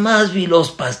y nada más vi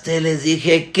los pasteles.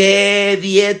 Dije, qué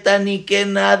dieta ni qué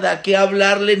nada, qué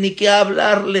hablarle ni qué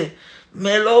hablarle.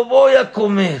 Me lo voy a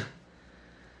comer.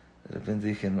 De repente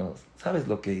dije, no, ¿sabes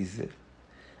lo que hice?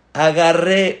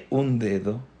 Agarré un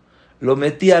dedo, lo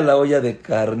metí a la olla de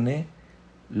carne,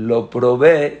 lo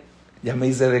probé, ya me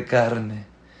hice de carne.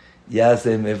 Ya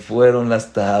se me fueron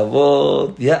las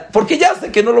tabot, ya, porque ya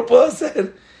sé que no lo puedo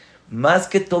hacer. Más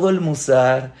que todo el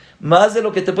musar, más de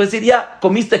lo que te puedes decir, ya,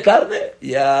 ¿comiste carne?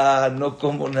 Ya no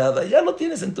como nada, ya lo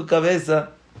tienes en tu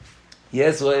cabeza. Y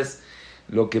eso es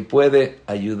lo que puede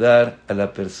ayudar a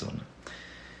la persona.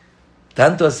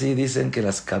 Tanto así dicen que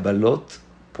las Kabalot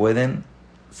pueden,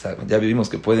 ya vimos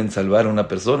que pueden salvar a una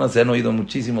persona, se han oído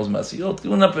muchísimos más, y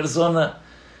una persona,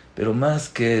 pero más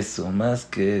que eso,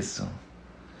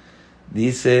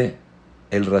 dice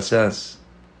el Rashash,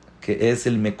 que es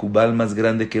el mekubal más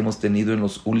grande que hemos tenido en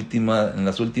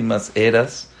las últimas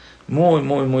eras,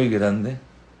 muy grande,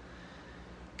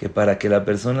 que para que la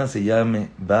persona se llame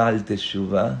Baal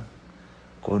Teshuvah,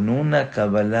 con una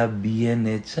Kabbalah bien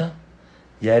hecha,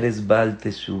 ya eres Baal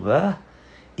Teshuvah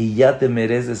y ya te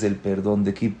mereces el perdón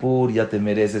de Kipur, ya te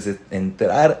mereces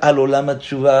entrar al Olam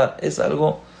HaTeshuvah. Es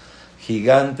algo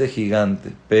gigante,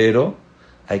 pero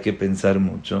hay que pensar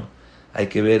mucho, hay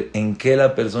que ver en qué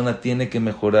la persona tiene que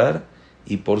mejorar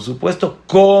y por supuesto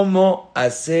cómo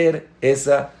hacer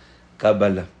esa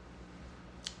Kabbalah.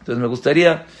 Entonces me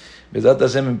gustaría, Besat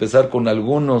Hashem, empezar con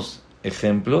algunos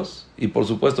ejemplos y por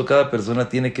supuesto cada persona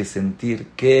tiene que sentir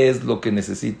qué es lo que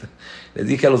necesita. Les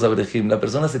dije a los abrejim, la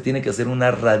persona se tiene que hacer una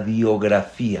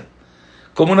radiografía.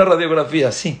 ¿Cómo una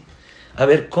radiografía? Sí. A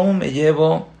ver, ¿cómo me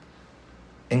llevo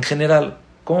en general?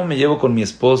 ¿Cómo me llevo con mi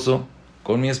esposo,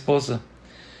 con mi esposa?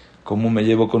 ¿Cómo me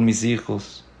llevo con mis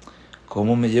hijos?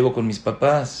 ¿Cómo me llevo con mis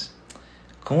papás?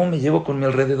 ¿Cómo me llevo con mi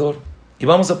alrededor? Y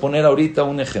vamos a poner ahorita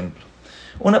un ejemplo.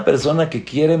 Una persona que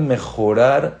quiere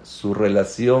mejorar su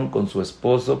relación con su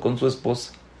esposo, con su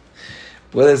esposa.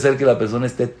 Puede ser que la persona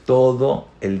esté todo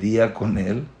el día con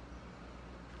él,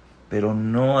 pero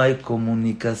no hay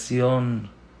comunicación.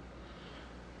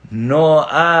 No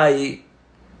hay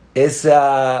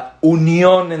esa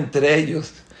unión entre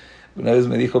ellos. Una vez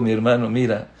me dijo mi hermano,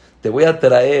 mira, te voy a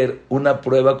traer una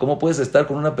prueba, cómo puedes estar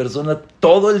con una persona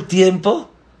todo el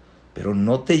tiempo, pero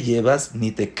no te llevas,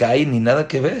 ni te cae, ni nada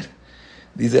que ver.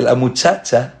 Dice, la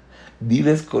muchacha,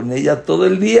 vives con ella todo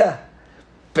el día,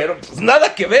 pero pues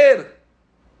nada que ver.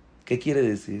 ¿Qué quiere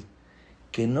decir?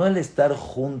 Que no el estar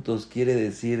juntos quiere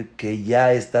decir que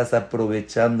ya estás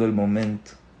aprovechando el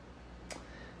momento.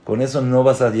 Con eso no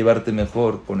vas a llevarte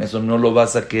mejor, con eso no lo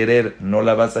vas a querer, no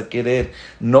la vas a querer,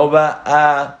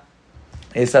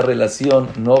 esa relación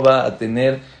no va a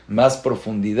tener más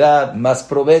profundidad, más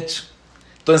provecho.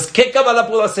 Entonces, ¿qué Kabbalah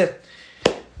puedo hacer?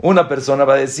 Una persona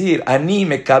va a decir, Ani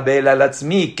me kabel al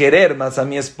atzmi, querer más a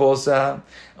mi esposa.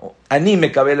 Ani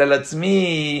me kabel al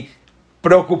atzmi,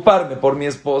 preocuparme por mi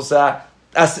esposa.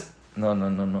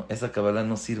 No. Esa Kabbalah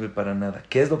no sirve para nada.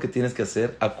 ¿Qué es lo que tienes que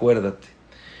hacer? Acuérdate.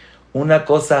 Una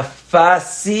cosa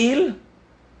fácil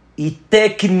y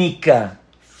técnica.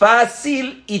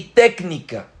 Fácil y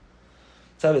técnica.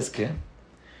 ¿Sabes qué?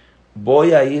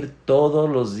 Voy a ir todos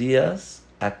los días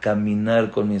a caminar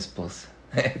con mi esposa.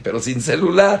 pero sin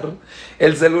celular.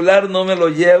 El celular no me lo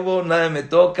llevo, nada me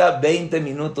toca, 20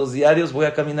 minutos diarios voy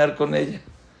a caminar con ella.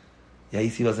 Y ahí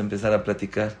sí vas a empezar a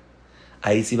platicar.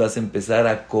 Ahí sí vas a empezar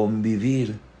a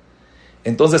convivir.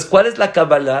 Entonces, ¿cuál es la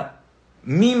Kabbalah?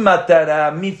 Mi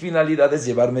matara, mi finalidad es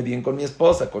llevarme bien con mi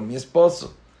esposa, con mi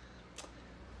esposo.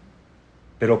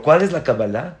 Pero ¿cuál es la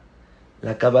Kabbalah?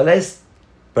 La Kabbalah es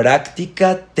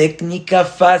práctica, técnica,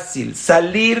 fácil.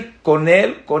 Salir con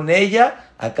él, con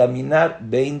ella, a caminar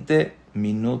 20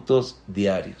 minutos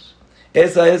diarios.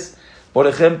 Esa es, por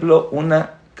ejemplo,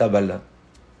 una Kabbalah.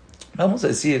 Vamos a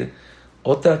decir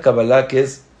otra Kabbalah que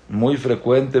es muy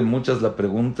frecuente, muchas la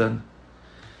preguntan.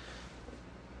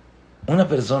 Una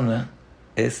persona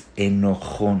es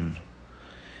enojón.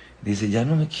 Dice, ya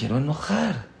no me quiero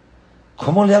enojar.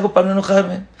 ¿Cómo le hago para no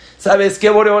enojarme? ¿Sabes qué,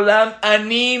 Boreolam?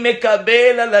 Ani me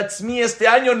kabela latzmi este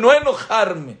año no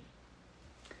enojarme.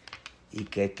 ¿Y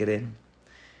qué creen?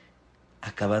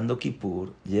 Acabando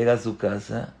Kipur, llega a su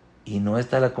casa y no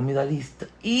está la comida lista.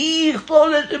 ¡Hijo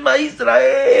de Shema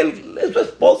Israel! Es tu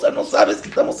esposa, no sabes que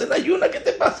estamos en ayuna, ¿qué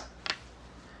te pasa?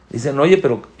 Dicen, oye,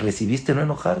 pero recibiste no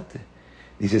enojarte.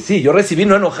 Dice, sí, yo recibí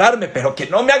no enojarme, pero que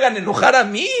no me hagan enojar a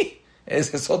mí.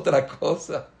 Esa es otra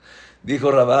cosa.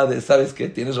 Dijo Rabade, ¿sabes qué?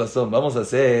 Tienes razón, vamos a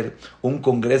hacer un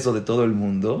congreso de todo el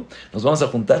mundo. Nos vamos a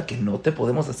juntar que no te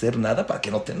podemos hacer nada para que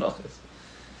no te enojes.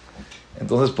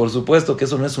 Entonces, por supuesto que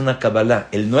eso no es una Kabbalah.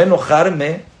 El no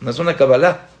enojarme no es una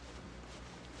Kabbalah.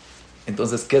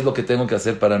 Entonces, ¿qué es lo que tengo que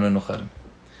hacer para no enojarme?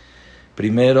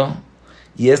 Primero,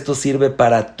 y esto sirve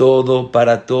para todo,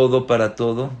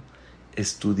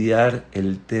 estudiar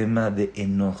el tema de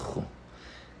enojo.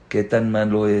 ¿Qué tan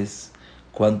malo es?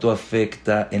 ¿Cuánto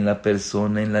afecta en la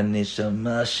persona, en la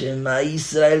Neshama? Shema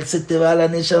Israel, se te va la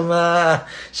Neshama.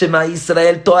 Shema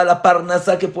Israel, toda la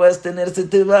parnasa que puedas tener se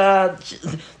te va.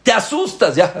 Te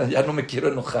asustas, ya no me quiero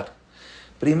enojar.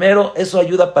 Primero, eso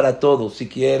ayuda para todo. Si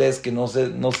quieres que no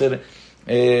ser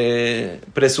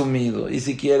presumido, y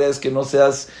si quieres que no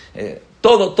seas...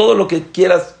 todo lo que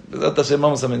quieras,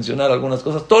 vamos a mencionar algunas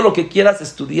cosas, todo lo que quieras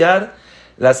estudiar,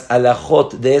 las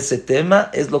alajot de ese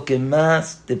tema, es lo que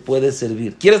más te puede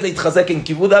servir. ¿Quieres leitchazek en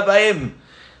kibud abaem?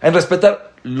 En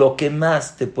respetar, lo que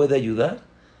más te puede ayudar,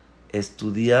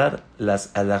 estudiar las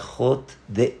alajot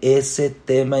de ese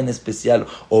tema en especial,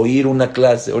 oír una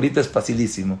clase. Ahorita es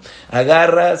facilísimo.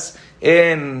 Agarras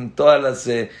en todas las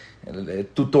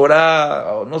tu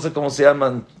Torah, o no sé cómo se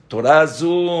llaman, Torah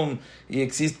Zoom, y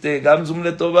existe Gamzum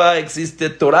Letová, existe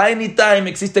Torah Anytime,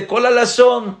 existe Kol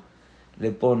Alashon.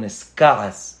 Le pones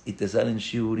Kaas y te salen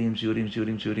shiurim,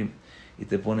 y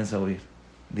te pones a oír.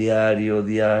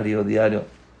 Diario.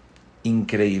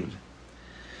 Increíble.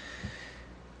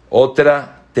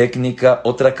 Otra técnica,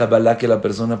 otra Kabbalah que la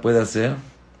persona puede hacer.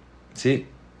 Sí,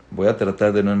 voy a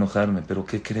tratar de no enojarme, pero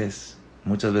 ¿qué crees?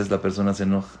 Muchas veces la persona se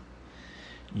enoja.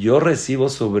 Yo recibo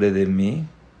sobre de mí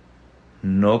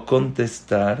no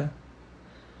contestar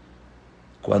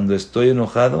cuando estoy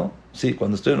enojado. Sí,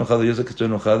 cuando estoy enojado, yo sé que estoy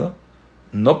enojado.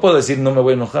 No puedo decir no me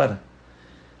voy a enojar,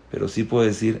 pero sí puedo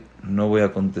decir no voy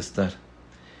a contestar.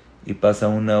 Y pasa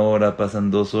 1 hora,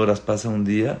 pasan 2 horas, pasa un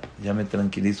día, ya me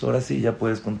tranquilizo, ahora sí, ya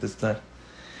puedes contestar.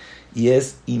 Y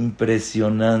es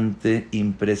impresionante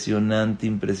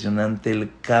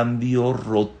el cambio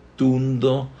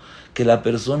rotundo que la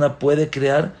persona puede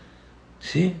crear.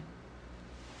 Sí,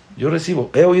 yo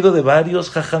he oído de varios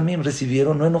jajamim,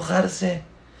 recibieron no enojarse.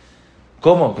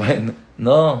 ¿Cómo?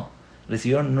 No,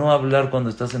 recibieron no hablar cuando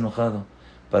estás enojado.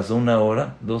 Pasó 1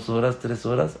 hora, 2 horas, 3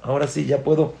 horas, ahora sí, ya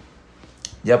puedo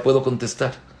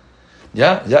contestar.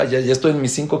 Ya estoy en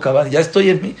mis 5 caballos, ya estoy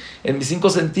en mis 5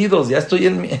 sentidos, ya estoy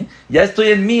en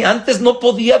mí. Antes no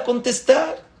podía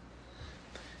contestar.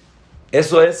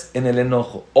 Eso es en el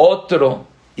enojo. Otro,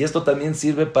 y esto también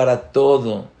sirve para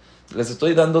todo. Les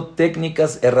estoy dando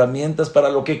técnicas, herramientas para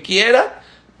lo que quiera.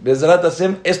 Bezrat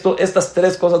Hashem, estas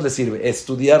 3 cosas les sirve.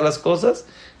 Estudiar las cosas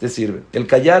te sirve. El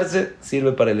callarse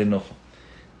sirve para el enojo.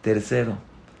 Tercero,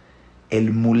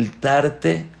 el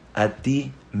multarte a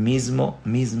ti misma.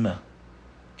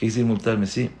 ¿Qué dice multarme?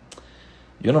 Sí,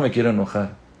 yo no me quiero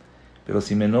enojar, pero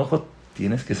si me enojo,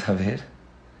 tienes que saber.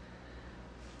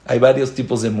 Hay varios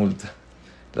tipos de multa.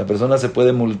 La persona se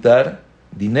puede multar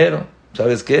dinero.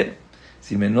 ¿Sabes qué?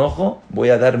 Si me enojo, voy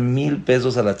a dar 1,000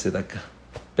 pesos a la tzedakah.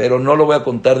 Pero no lo voy a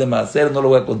contar de maaser, no lo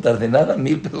voy a contar de nada.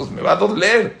 1,000 pesos me va a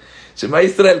doler. Shema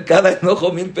Israel, cada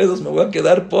enojo 1,000 pesos me voy a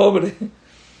quedar pobre.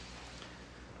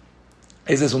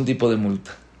 Ese es un tipo de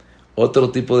multa.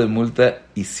 Otro tipo de multa,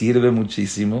 y sirve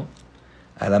muchísimo,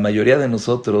 a la mayoría de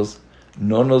nosotros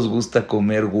no nos gusta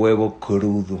comer huevo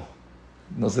crudo.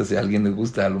 No sé si a alguien le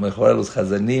gusta, a lo mejor a los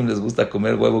hazanim les gusta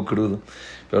comer huevo crudo,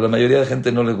 pero a la mayoría de la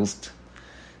gente no le gusta.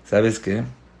 ¿Sabes qué?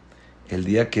 El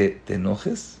día que te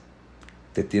enojes,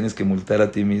 te tienes que multar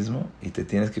a ti mismo y te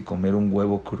tienes que comer un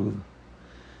huevo crudo.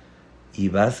 Y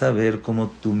vas a ver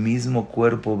cómo tu mismo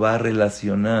cuerpo va a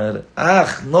relacionar. ¡Ah,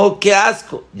 no, qué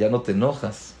asco! Ya no te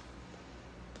enojas.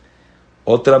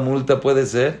 Otra multa puede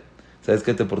ser, ¿sabes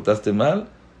qué? Te portaste mal,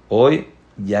 hoy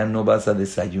ya no vas a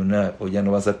desayunar, o ya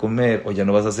no vas a comer, o ya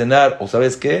no vas a cenar, o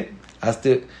 ¿sabes qué?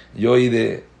 Yo oí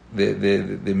de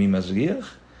mi mashgiach,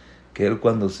 que él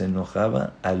cuando se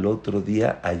enojaba, al otro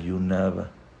día ayunaba.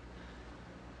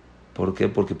 ¿Por qué?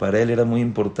 Porque para él era muy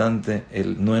importante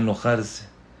el no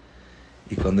enojarse.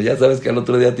 Y cuando ya sabes que al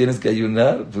otro día tienes que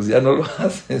ayunar, pues ya no lo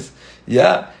haces.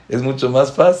 Ya es mucho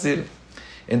más fácil.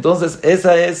 Entonces,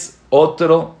 ese es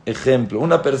otro ejemplo.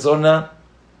 Una persona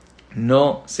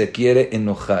no se quiere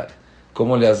enojar.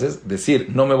 ¿Cómo le haces? Decir,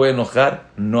 no me voy a enojar,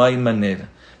 no hay manera.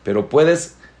 Pero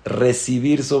puedes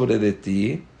recibir sobre de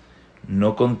ti.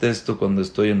 No contesto cuando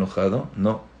estoy enojado.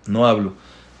 No hablo.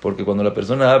 Porque cuando la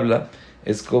persona habla,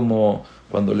 es como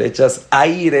cuando le echas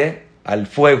aire al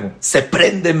fuego. Se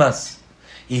prende más.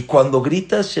 Y cuando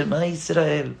gritas Shema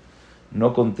Israel,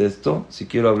 no contesto. Si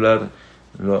quiero hablar,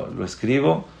 lo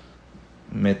escribo.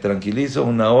 Me tranquilizo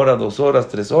 1 hora, 2 horas,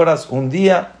 3 horas, un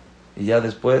día, y ya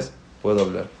después puedo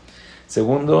hablar.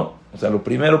 Segundo, lo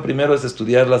primero es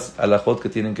estudiar las alajot que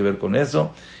tienen que ver con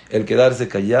eso, el quedarse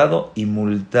callado y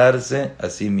multarse a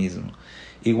sí mismo.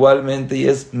 Igualmente, y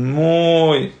es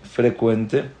muy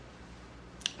frecuente,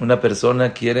 una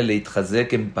persona quiere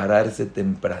leitchazek en pararse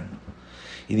temprano.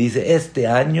 Y dice, este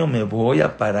año me voy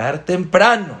a parar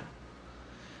temprano.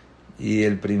 Y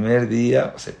el primer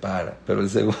día se para, pero el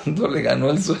segundo le ganó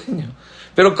el sueño.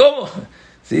 ¿Pero cómo?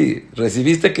 Sí,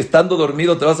 recibiste que estando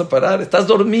dormido te vas a parar. Estás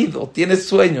dormido, tienes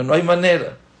sueño, no hay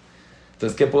manera.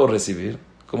 Entonces, ¿qué puedo recibir?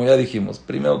 Como ya dijimos,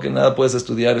 primero que nada puedes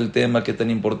estudiar el tema, qué tan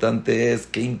importante es,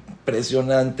 qué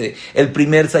impresionante. El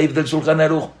primer saif del Shulchan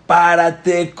Aruch,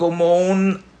 párate como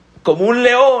un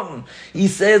león, y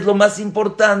sé es lo más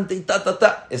importante, y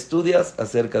estudias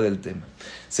acerca del tema.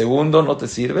 Segundo, no te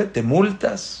sirve, te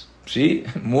multas. Sí,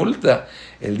 multa.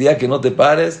 El día que no te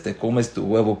pares, te comes tu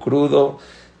huevo crudo,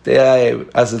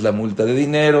 haces la multa de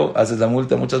dinero, haces la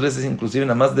multa muchas veces, inclusive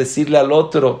nada más decirle al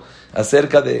otro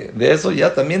acerca de eso,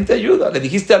 ya también te ayuda. Le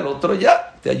dijiste al otro,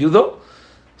 ya, te ayudó.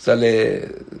 O sea,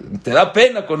 te da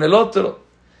pena con el otro.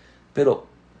 Pero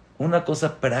una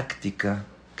cosa práctica,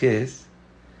 ¿qué es?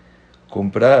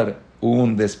 Comprar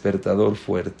un despertador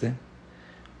fuerte,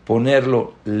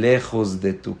 ponerlo lejos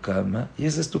de tu cama, y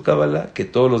esa es tu Kabbalah, que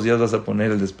todos los días vas a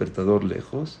poner el despertador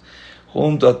lejos,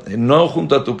 no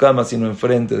junto a tu cama, sino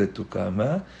enfrente de tu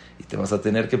cama, y te vas a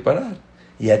tener que parar.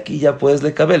 Y aquí ya puedes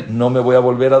lecaber, no me voy a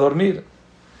volver a dormir.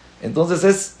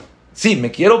 Entonces sí,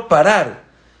 me quiero parar,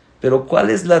 pero ¿cuál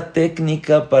es la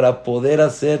técnica para poder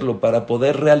hacerlo, para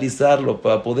poder realizarlo,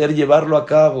 para poder llevarlo a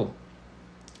cabo?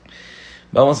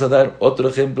 Vamos a dar otro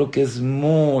ejemplo que es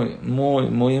muy, muy,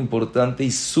 muy importante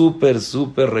y súper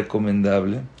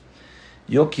recomendable.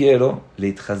 Yo quiero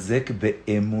leitchazek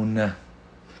be'emunah.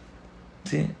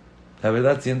 Sí, la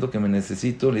verdad siento que me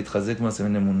necesito leitchazek más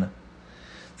en emunah.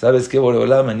 ¿Sabes qué,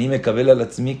 Boreolam? Ani me kabel al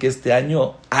atzmi que este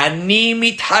año ani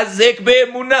mitchazek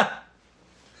be'emunah.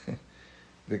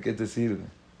 ¿De qué te sirve?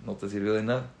 No te sirvió de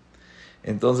nada.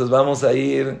 Entonces vamos a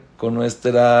ir con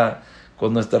nuestra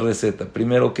receta.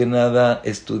 Primero que nada,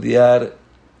 estudiar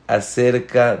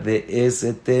acerca de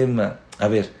ese tema. A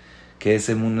ver, ¿qué es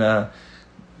emunah?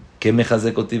 ¿Qué me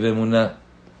hazekoti emunah?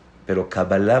 Pero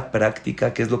Kabbalah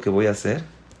práctica, ¿qué es lo que voy a hacer?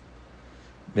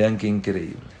 Vean qué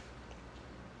increíble.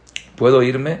 Puedo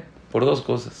irme por 2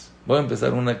 cosas. Voy a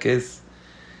empezar una que es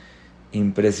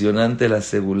impresionante, la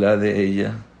segulá de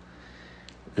ella.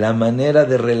 La manera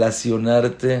de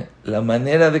relacionarte, la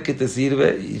manera de que te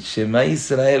sirve, y Shema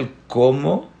Israel,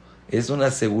 cómo es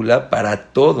una segulá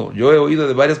para todo. Yo he oído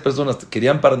de varias personas que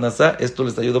querían Parnasá, esto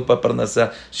les ayudó para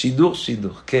Parnasá. Shidur,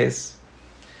 ¿qué es?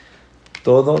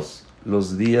 Todos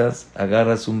los días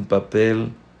agarras un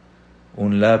papel,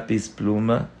 un lápiz,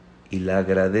 pluma, y le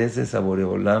agradeces a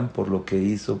Boreolam por lo que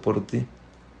hizo por ti.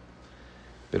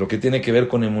 ¿Pero qué tiene que ver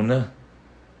con emuná?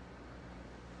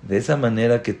 De esa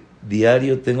manera que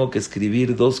diario tengo que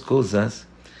escribir 2 cosas,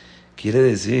 quiere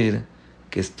decir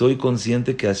que estoy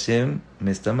consciente que Hashem me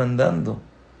está mandando,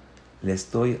 le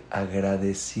estoy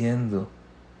agradeciendo.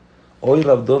 Hoy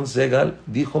Rabdon Segal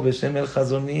dijo Beshem el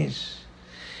Hazonish,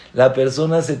 la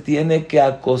persona se tiene que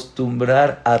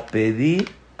acostumbrar a pedir,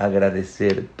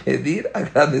 agradecer. Pedir,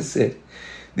 agradecer.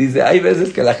 Dice, hay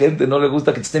veces que a la gente no le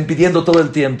gusta que te estén pidiendo todo el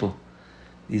tiempo.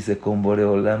 Dice, con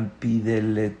Boreolam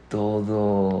pídele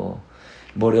todo.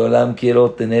 Boreolam,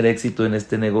 quiero tener éxito en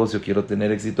este negocio, quiero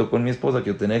tener éxito con mi esposa,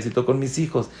 quiero tener éxito con mis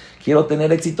hijos, quiero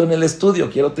tener éxito en el estudio,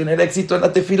 quiero tener éxito en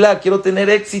la tefilá, quiero tener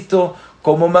éxito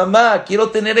como mamá, quiero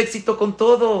tener éxito con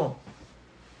todo.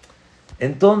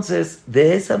 Entonces,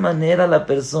 de esa manera la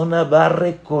persona va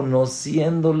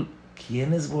reconociendo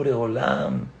quién es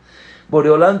Boreolam.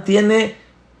 Boreolam tiene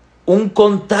un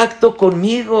contacto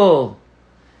conmigo.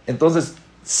 Entonces,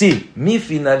 sí, mi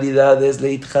finalidad es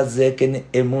leitchazek en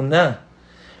emuná,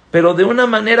 pero de una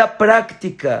manera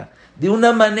práctica, de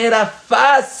una manera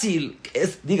fácil.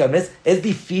 Dígame, es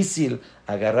difícil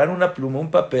agarrar una pluma,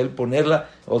 un papel, ponerla,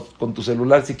 o con tu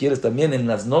celular si quieres también, en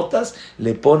las notas,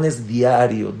 le pones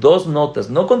diario, 2 notas,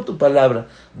 no con tu palabra,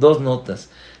 2 notas.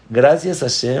 Gracias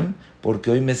Hashem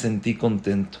porque hoy me sentí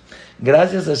contento.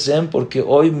 Gracias Hashem porque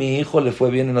hoy mi hijo le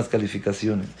fue bien en las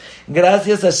calificaciones.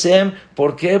 Gracias Hashem,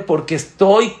 ¿por qué? Porque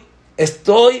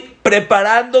estoy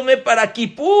preparándome para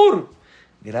Kipur.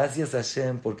 Gracias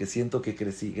Hashem porque siento que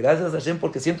crecí. Gracias Hashem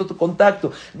porque siento tu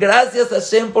contacto. Gracias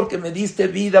Hashem porque me diste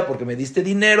vida, porque me diste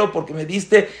dinero, porque me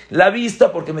diste la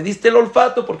vista, porque me diste el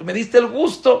olfato, porque me diste el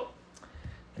gusto.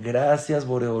 Gracias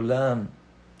Boreolam.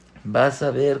 Vas a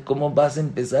ver cómo vas a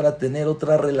empezar a tener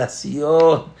otra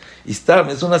relación. Y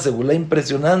es una segula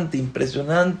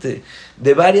impresionante.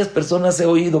 De varias personas he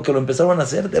oído que lo empezaron a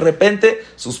hacer. De repente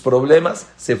sus problemas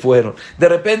se fueron. De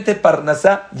repente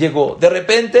Parnasá llegó. De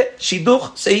repente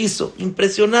Shidduch se hizo.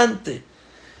 Impresionante.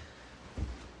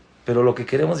 Pero lo que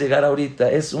queremos llegar ahorita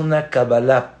es una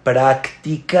Kabbalah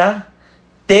práctica,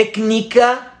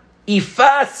 técnica y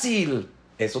fácil.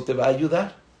 Eso te va a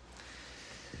ayudar.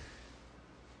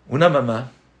 Una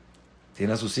mamá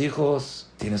tiene a sus hijos,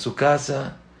 tiene su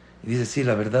casa, y dice, sí,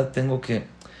 la verdad tengo que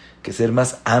ser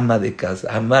más ama de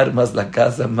casa, amar más la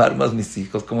casa, amar más mis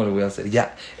hijos. ¿Cómo le voy a hacer?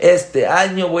 Ya, este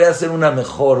año voy a ser una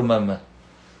mejor mamá.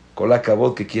 Con la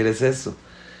cabot que quieres eso.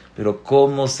 Pero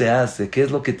 ¿cómo se hace? ¿Qué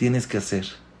es lo que tienes que hacer?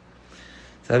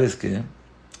 ¿Sabes qué?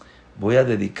 Voy a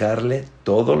dedicarle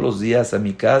todos los días a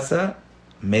mi casa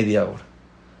media hora,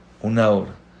 1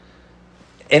 hora.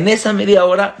 En esa media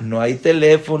hora no hay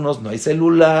teléfonos, no hay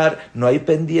celular, no hay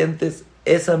pendientes.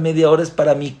 Esa media hora es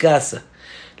para mi casa.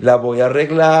 La voy a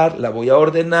arreglar, la voy a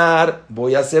ordenar,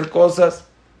 voy a hacer cosas.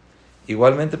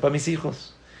 Igualmente para mis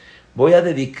hijos. Voy a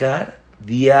dedicar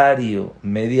diario,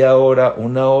 media hora,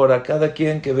 1 hora, cada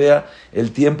quien que vea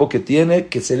el tiempo que tiene,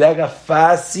 que se le haga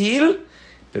fácil,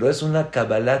 pero es una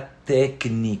Kabbalah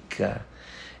técnica.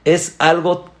 Es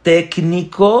algo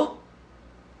técnico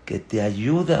que te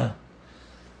ayuda.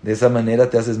 De esa manera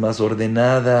te haces más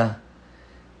ordenada.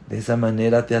 De esa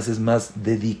manera te haces más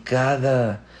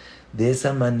dedicada. De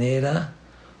esa manera,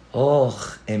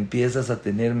 empiezas a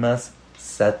tener más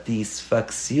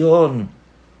satisfacción.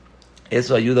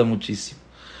 Eso ayuda muchísimo.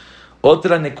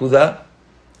 Otra nekudá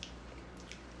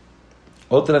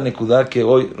que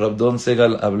hoy Rabdon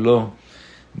Segal habló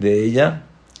de ella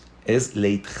es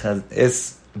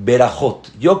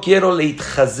berajot. Yo quiero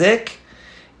leitchazek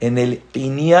en el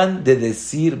inyan de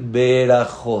decir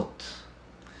berajot.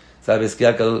 ¿Sabes qué?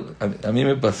 A mí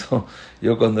me pasó,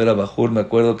 yo cuando era bajur, me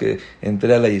acuerdo que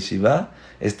entré a la yeshiva,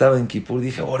 estaba en Kipur,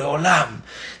 dije, Boreolam,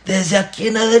 desde aquí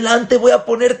en adelante voy a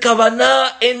poner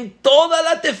kabaná en toda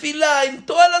la tefilá, en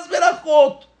todas las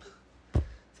berajot.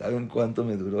 ¿Saben cuánto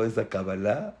me duró esa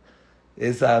kabalá?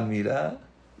 Esa amirá.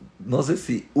 No sé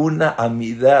si una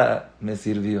amidá me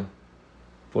sirvió.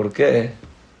 ¿Por qué?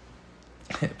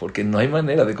 Porque no hay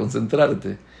manera de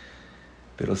concentrarte.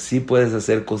 Pero sí puedes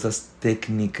hacer cosas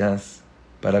técnicas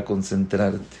para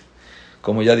concentrarte.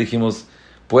 Como ya dijimos,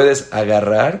 puedes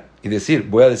agarrar y decir,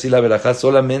 voy a decir la verajá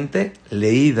solamente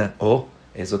leída.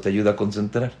 Eso te ayuda a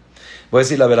concentrar. Voy a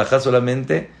decir la verajá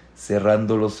solamente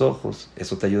cerrando los ojos.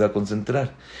 Eso te ayuda a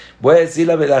concentrar. Voy a decir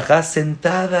la verajá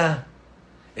sentada.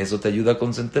 Eso te ayuda a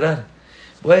concentrar.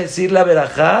 Voy a decir la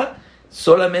verajá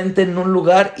solamente en un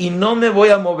lugar y no me voy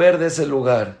a mover de ese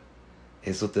lugar.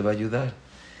 Eso te va a ayudar.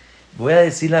 Voy a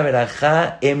decir la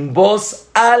verajá en voz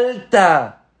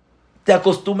alta. Te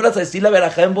acostumbras a decir la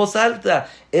verajá en voz alta.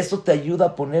 Eso te ayuda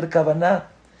a poner kabaná.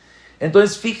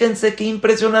 Entonces, fíjense qué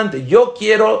impresionante. Yo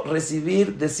quiero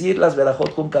decir las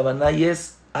verajot con kabaná y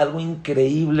es algo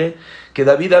increíble que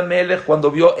David Amelech, cuando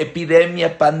vio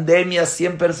epidemia, pandemia,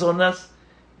 100 personas,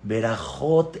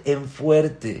 verajot en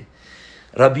fuerte.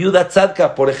 Rabbi Yehuda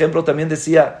Tzadka, por ejemplo, también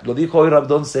decía, lo dijo hoy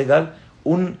Rabdon Segal,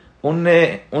 un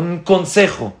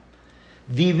consejo.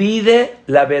 Divide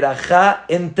la verajá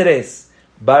en 3.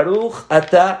 Baruch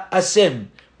ata Hashem.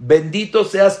 Bendito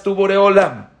seas tú,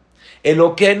 Boreolam.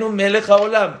 Elokeinu melech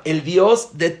haolam. El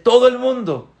Dios de todo el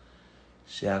mundo.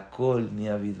 Sheakol ni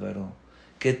avidvaro.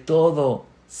 que todo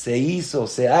se hizo,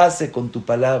 se hace con tu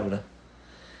palabra.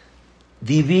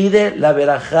 Divide la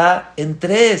verajá en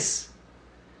 3.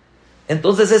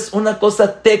 Entonces es una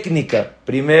cosa técnica.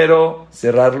 Primero,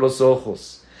 cerrar los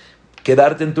ojos,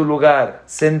 quedarte en tu lugar,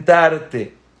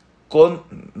 sentarte,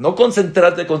 no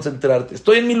concentrarte.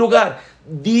 Estoy en mi lugar.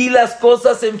 Di las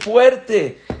cosas en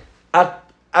fuerte.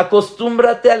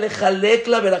 Acostúmbrate a lejalek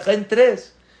la verajá en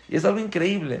 3. Y es algo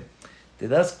increíble. Te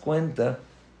das cuenta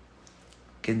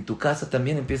que en tu casa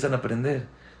también empiezan a aprender.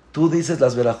 Tú dices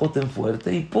las verajot en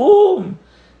fuerte y ¡pum!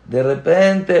 De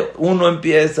repente uno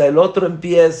empieza, el otro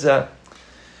empieza.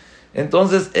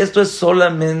 Entonces esto es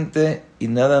solamente y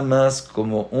nada más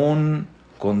como un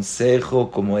consejo,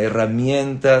 como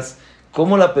herramientas,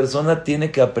 cómo la persona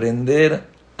tiene que aprender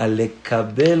a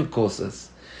lekabel cosas.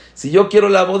 Si yo quiero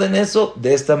la boda en eso,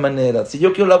 de esta manera. Si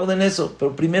yo quiero la boda en eso,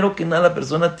 pero primero que nada la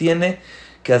persona tiene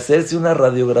que hacerse una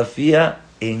radiografía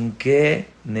en qué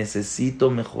necesito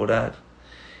mejorar.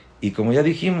 Y como ya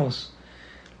dijimos,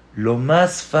 lo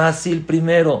más fácil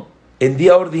primero, en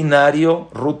día ordinario,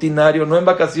 rutinario, no en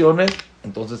vacaciones,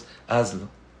 entonces hazlo.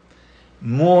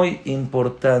 Muy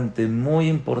importante,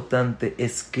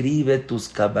 escribe tus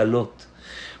Kabalot.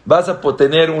 Vas a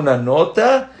tener una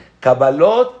nota,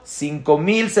 Kabalot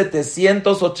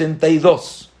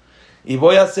 5782. Y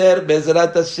voy a hacer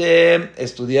Bezrat Hashem,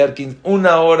 estudiar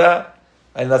 1 hora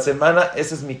en la semana,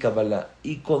 esa es mi Kabbalah.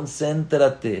 Y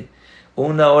concéntrate.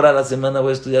 1 hora a la semana voy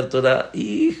a estudiar Torah.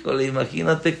 Híjole,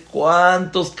 imagínate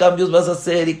cuántos cambios vas a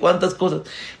hacer y cuántas cosas.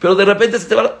 Pero de repente se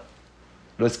te va...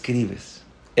 Lo escribes.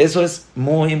 Eso es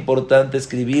muy importante,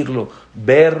 escribirlo,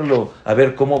 verlo, a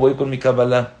ver cómo voy con mi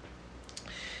Kabbalah.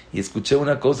 Y escuché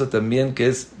una cosa también que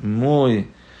es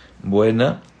muy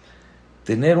buena.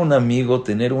 Tener un amigo,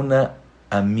 tener una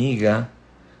amiga,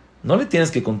 no le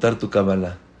tienes que contar tu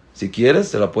Kabbalah. Si quieres,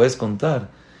 se la puedes contar,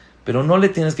 pero no le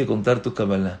tienes que contar tu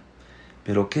Kabbalah.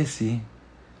 ¿Pero qué sí?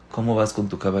 ¿Cómo vas con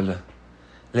tu Kabbalah?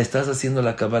 ¿Le estás haciendo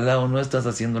la Kabbalah o no estás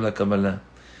haciendo la Kabbalah?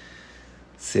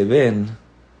 Se ven,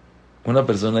 una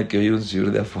persona que oye un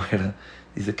shiur de afuera,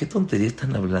 dice, ¿qué tontería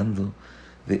están hablando?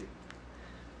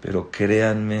 Pero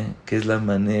créanme que es la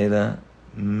manera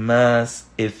más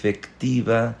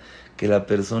efectiva que la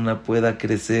persona pueda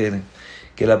crecer,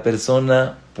 que la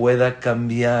persona pueda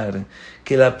cambiar,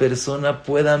 que la persona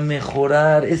pueda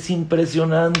mejorar. Es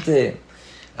impresionante.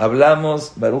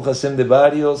 Hablamos, Baruch Hashem, de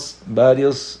varios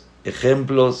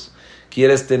ejemplos.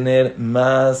 Quieres tener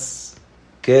más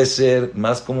kesher,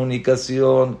 más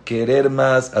comunicación, querer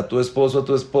más a tu esposo, a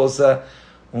tu esposa,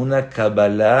 una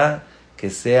Kabbalah que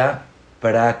sea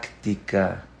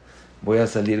práctica. Voy a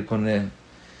salir con él.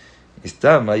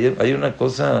 Hay una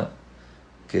cosa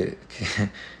que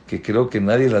creo que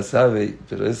nadie la sabe,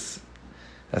 pero es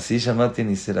así, Shamati en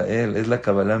Israel, es la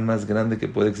Kabbalah más grande que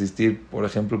puede existir, por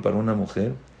ejemplo, para una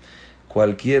mujer.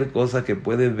 Cualquier cosa que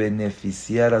puede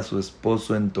beneficiar a su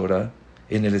esposo en Torah,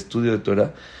 en el estudio de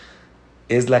Torah,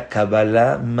 es la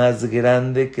Kabbalah más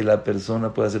grande que la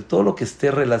persona puede hacer. Todo lo que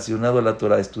esté relacionado a la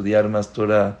Torah, estudiar más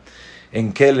Torah.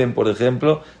 En Kelen, por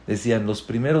ejemplo, decían, los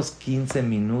primeros 15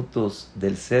 minutos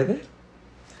del Seder,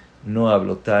 no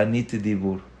hablo, Ta'anit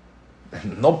Dibur.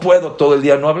 No puedo todo el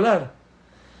día no hablar.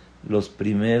 Los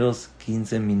primeros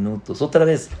 15 minutos. Otra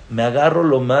vez, me agarro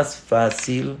lo más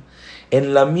fácil,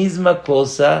 en la misma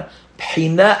cosa,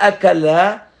 Pina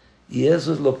Akala, y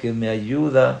eso es lo que me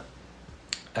ayuda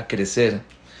a crecer.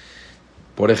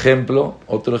 Por ejemplo,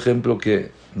 otro ejemplo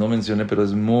que no mencioné, pero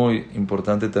es muy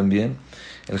importante también,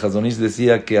 el Hazon Ish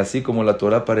decía que así como la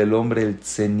Torah para el hombre, el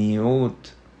Tzeniut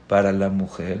para la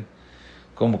mujer,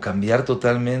 como cambiar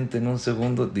totalmente en un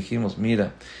segundo. Dijimos,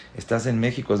 mira, estás en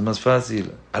México, es más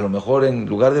fácil, a lo mejor en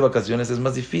lugar de vacaciones es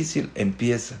más difícil,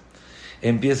 empieza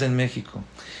en México,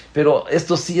 pero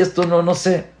esto sí, esto no, no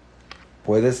sé.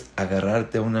 Puedes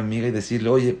agarrarte a una amiga y decirle,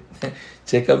 oye,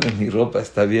 chécame mi ropa,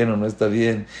 ¿está bien o no está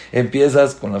bien?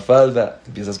 Empiezas con la falda,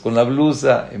 empiezas con la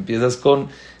blusa, empiezas con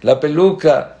la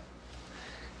peluca.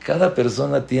 Cada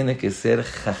persona tiene que ser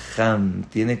jajam,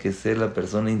 tiene que ser la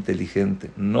persona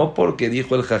inteligente. No porque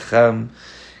dijo el jajam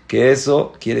que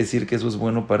eso quiere decir que eso es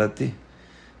bueno para ti.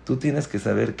 Tú tienes que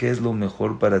saber qué es lo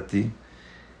mejor para ti,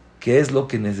 qué es lo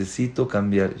que necesito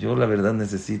cambiar. Yo la verdad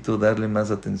necesito darle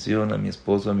más atención a mi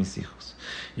esposo, a mis hijos.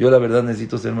 Yo la verdad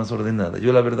necesito ser más ordenada.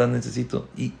 Yo la verdad necesito...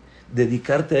 Y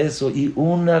dedicarte a eso. Y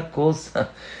una cosa,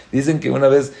 dicen que una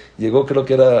vez llegó, creo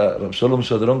que era Rab Sholom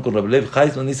Shodron con Rab Lev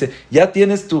Heisman, dice, ¿ya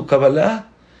tienes tu Kabbalah?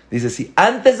 Dice, sí,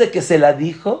 antes de que se la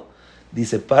dijo,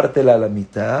 dice, pártela a la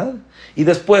mitad, y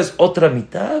después otra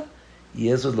mitad, y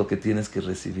eso es lo que tienes que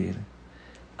recibir.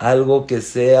 Algo que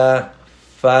sea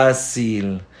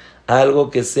fácil, algo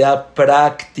que sea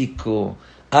práctico,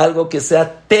 algo que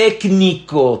sea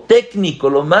técnico,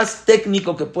 lo más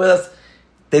técnico que puedas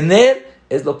tener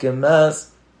es lo que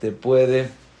más te puede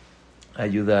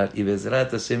ayudar. Y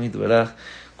Bezrat Hashem Yitbaraj,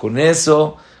 con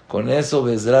eso,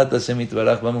 Bezrat Hashem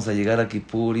Yitbaraj, vamos a llegar a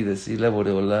Kipur y decirle a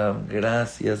Boreolam,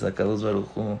 gracias a Kadosh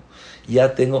Baruj Hu,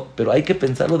 ya tengo, pero hay que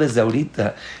pensarlo desde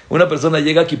ahorita. Una persona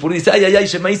llega a Kipur y dice, ay,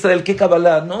 Shema Israel, ¿qué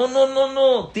Kabbalah?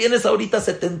 No, tienes ahorita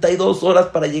 72 horas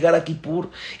para llegar a Kipur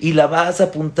y la vas a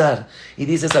apuntar. Y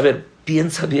dices, a ver,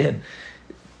 piensa bien.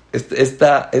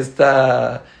 Esta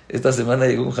semana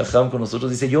llegó un jajam con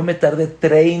nosotros, dice, yo me tardé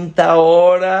 30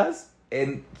 horas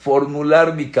en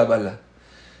formular mi Kabbalah.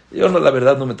 Yo la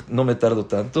verdad no me tardo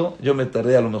tanto. Yo me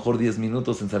tardé a lo mejor 10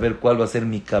 minutos en saber cuál va a ser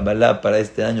mi Kabbalah para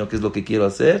este año, qué es lo que quiero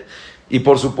hacer. Y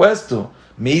por supuesto,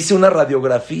 me hice una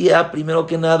radiografía, primero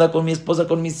que nada, con mi esposa,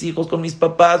 con mis hijos, con mis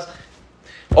papás.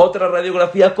 Otra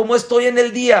radiografía, ¿cómo estoy en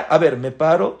el día? A ver, ¿me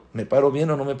paro bien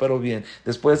o no me paro bien?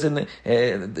 Después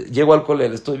llego al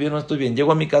colegio, ¿estoy bien o no estoy bien?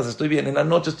 Llego a mi casa, ¿estoy bien? En la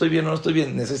noche, ¿estoy bien o no estoy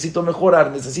bien? Necesito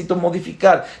mejorar, necesito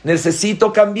modificar,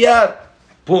 necesito cambiar.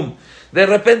 ¡Pum! De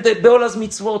repente veo las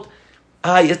mitzvot.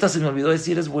 Ay, esta se me olvidó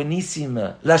decir, es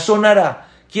buenísima. La sonara.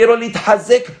 Quiero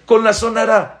lithazek con la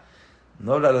sonara.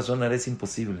 No, la sonara es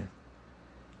imposible.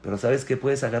 Pero ¿sabes qué?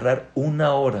 Puedes agarrar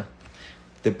 1 hora.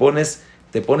 Te pones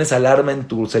alarma en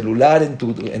tu celular, en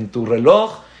tu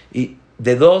reloj, y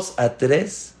de 2 a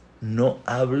 3 no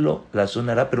hablo la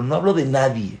sonara, pero no hablo de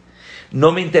nadie.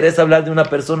 No me interesa hablar de una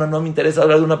persona, no me interesa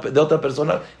hablar de otra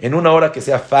persona en 1 hora que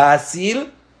sea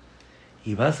fácil.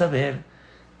 Y vas a ver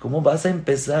cómo vas a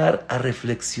empezar a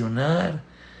reflexionar.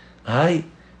 Ay,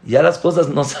 ya las cosas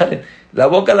no salen. La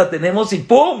boca la tenemos y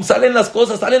 ¡pum! Salen las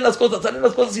cosas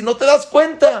y no te das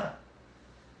cuenta.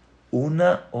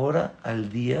 1 hora al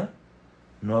día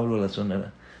no hablo la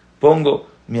sonara. Pongo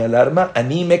mi alarma,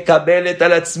 anime kabelet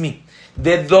al atzmi.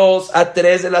 De 2 a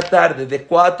 3 de la tarde, de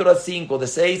 4 a 5, de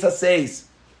 6 a 6,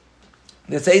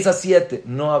 de 6 a 7,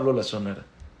 no hablo la sonara.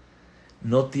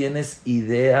 No tienes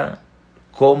idea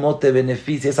cómo te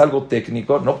beneficia. Es algo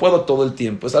técnico, no puedo todo el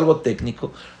tiempo, es algo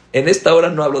técnico. En esta hora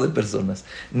no hablo de personas.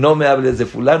 No me hables de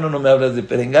fulano, no me hables de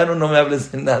perengano, no me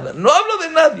hables de nada. No hablo de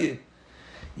nadie.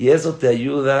 Y eso te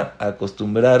ayuda a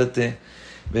acostumbrarte.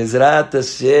 Bezrat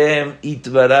Hashem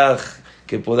Yitbaraj,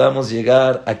 que podamos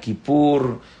llegar a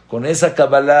Kipur con esa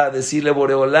Kabbalah, decirle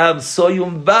Boreolam, soy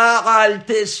un Baal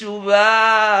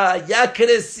Teshuvah, ya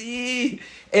crecí.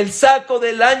 El saco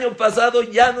del año pasado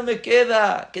ya no me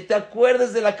queda. Que te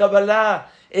acuerdes de la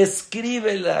Kabbalah.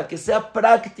 Escríbela, que sea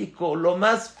práctico, lo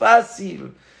más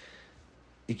fácil.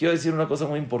 Y quiero decir una cosa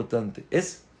muy importante.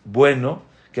 Es bueno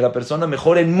que la persona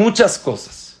mejore en muchas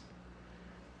cosas.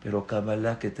 Pero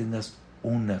Kabbalah, que tengas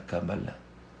una Kabbalah.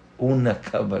 Una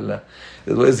Kabbalah.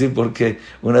 Les voy a decir porque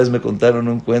una vez me contaron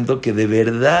un cuento que de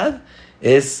verdad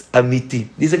es amiti.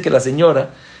 Dicen que la señora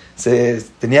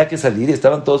tenía que salir y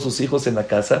estaban todos sus hijos en la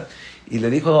casa y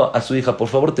le dijo a su hija, por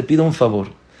favor, te pido un favor,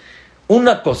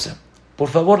 una cosa, por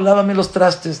favor, lávame los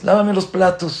trastes, lávame los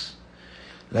platos.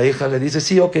 La hija le dice,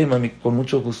 sí, ok, mami, con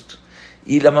mucho gusto.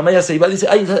 Y la mamá ya se iba y dice,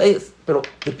 ay, pero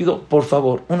te pido, por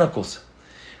favor, una cosa,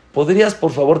 ¿podrías,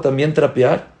 por favor, también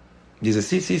trapear? Dice,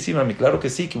 sí, mami, claro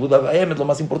que sí, que Buda es lo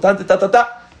más importante,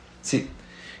 sí.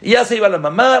 Y ya se iba la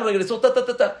mamá, regresó,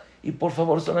 y por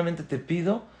favor, solamente te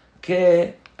pido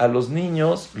que a los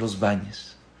niños los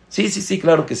bañes. Sí,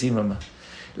 claro que sí, mamá.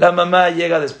 La mamá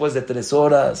llega después de 3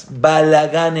 horas,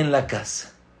 balagán en la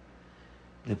casa.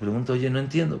 Le pregunto, oye, no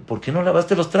entiendo, ¿por qué no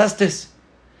lavaste los trastes?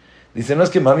 Dice, no,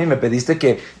 es que mami me pediste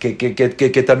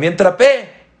que también trapee.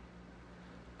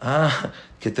 Ah,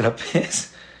 que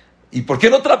trapees. ¿Y por qué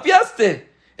no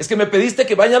trapeaste? Es que me pediste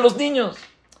que bañe a los niños.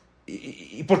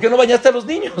 ¿Y por qué no bañaste a los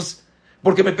niños?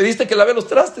 Porque me pediste que lave los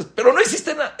trastes, pero no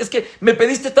hiciste nada. Es que me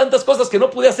pediste tantas cosas que no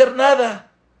pude hacer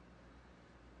nada.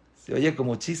 Se oye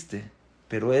como chiste,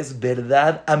 pero es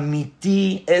verdad,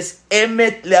 amití, es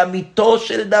emet le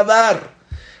amitosh el davar.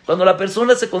 Cuando la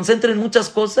persona se concentra en muchas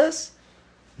cosas,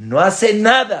 no hace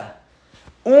nada.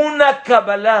 Una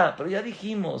Kabbalah, pero ya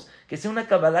dijimos, que sea una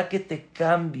Kabbalah que te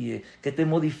cambie, que te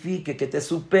modifique, que te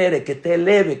supere, que te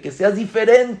eleve, que seas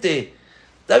diferente.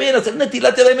 Está bien, hacer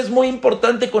Netilat Yadayim es muy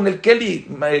importante con el Keli,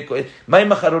 May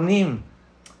Maharonim,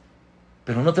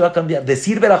 pero no te va a cambiar.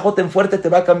 Decir Berajot en fuerte te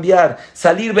va a cambiar.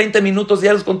 Salir 20 minutos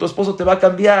diarios con tu esposo te va a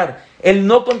cambiar. El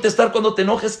no contestar cuando te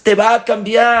enojes te va a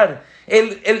cambiar.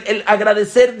 El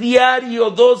agradecer diario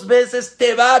 2 veces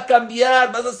te va a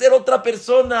cambiar. Vas a ser otra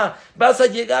persona. Vas a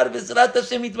llegar, Bezrat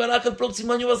Hashem Yitbaraj, el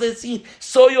próximo año vas a decir,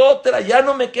 soy otra, ya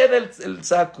no me queda el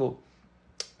saco.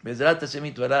 Bezrat Hashem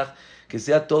Yitbaraj, que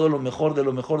sea todo lo mejor, de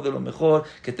lo mejor, de lo mejor,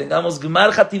 que tengamos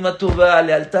Gmar Hatima Tová,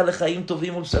 lealtad lechaim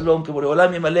tovim ulshalom, que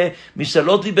Boreolam yemale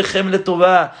mishalot libechem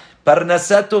letová,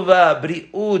 parnasá tová,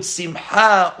 briut,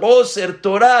 simha, oser,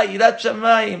 Torah, irat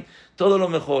shamayim, todo lo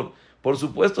mejor. Por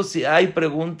supuesto, si hay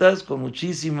preguntas, con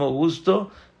muchísimo gusto,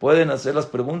 pueden hacer las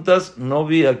preguntas. No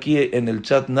vi aquí en el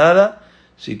chat nada.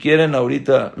 Si quieren,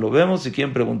 ahorita lo vemos. Si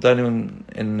quieren preguntar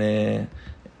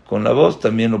con la voz,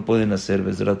 también lo pueden hacer.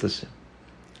 Bezrat Hashem.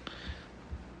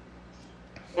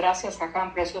 Gracias,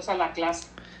 Jajam. Preciosa la clase.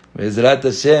 Bezrat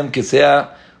Hashem, que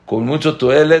sea con mucho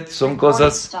toelet. Son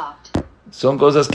cosas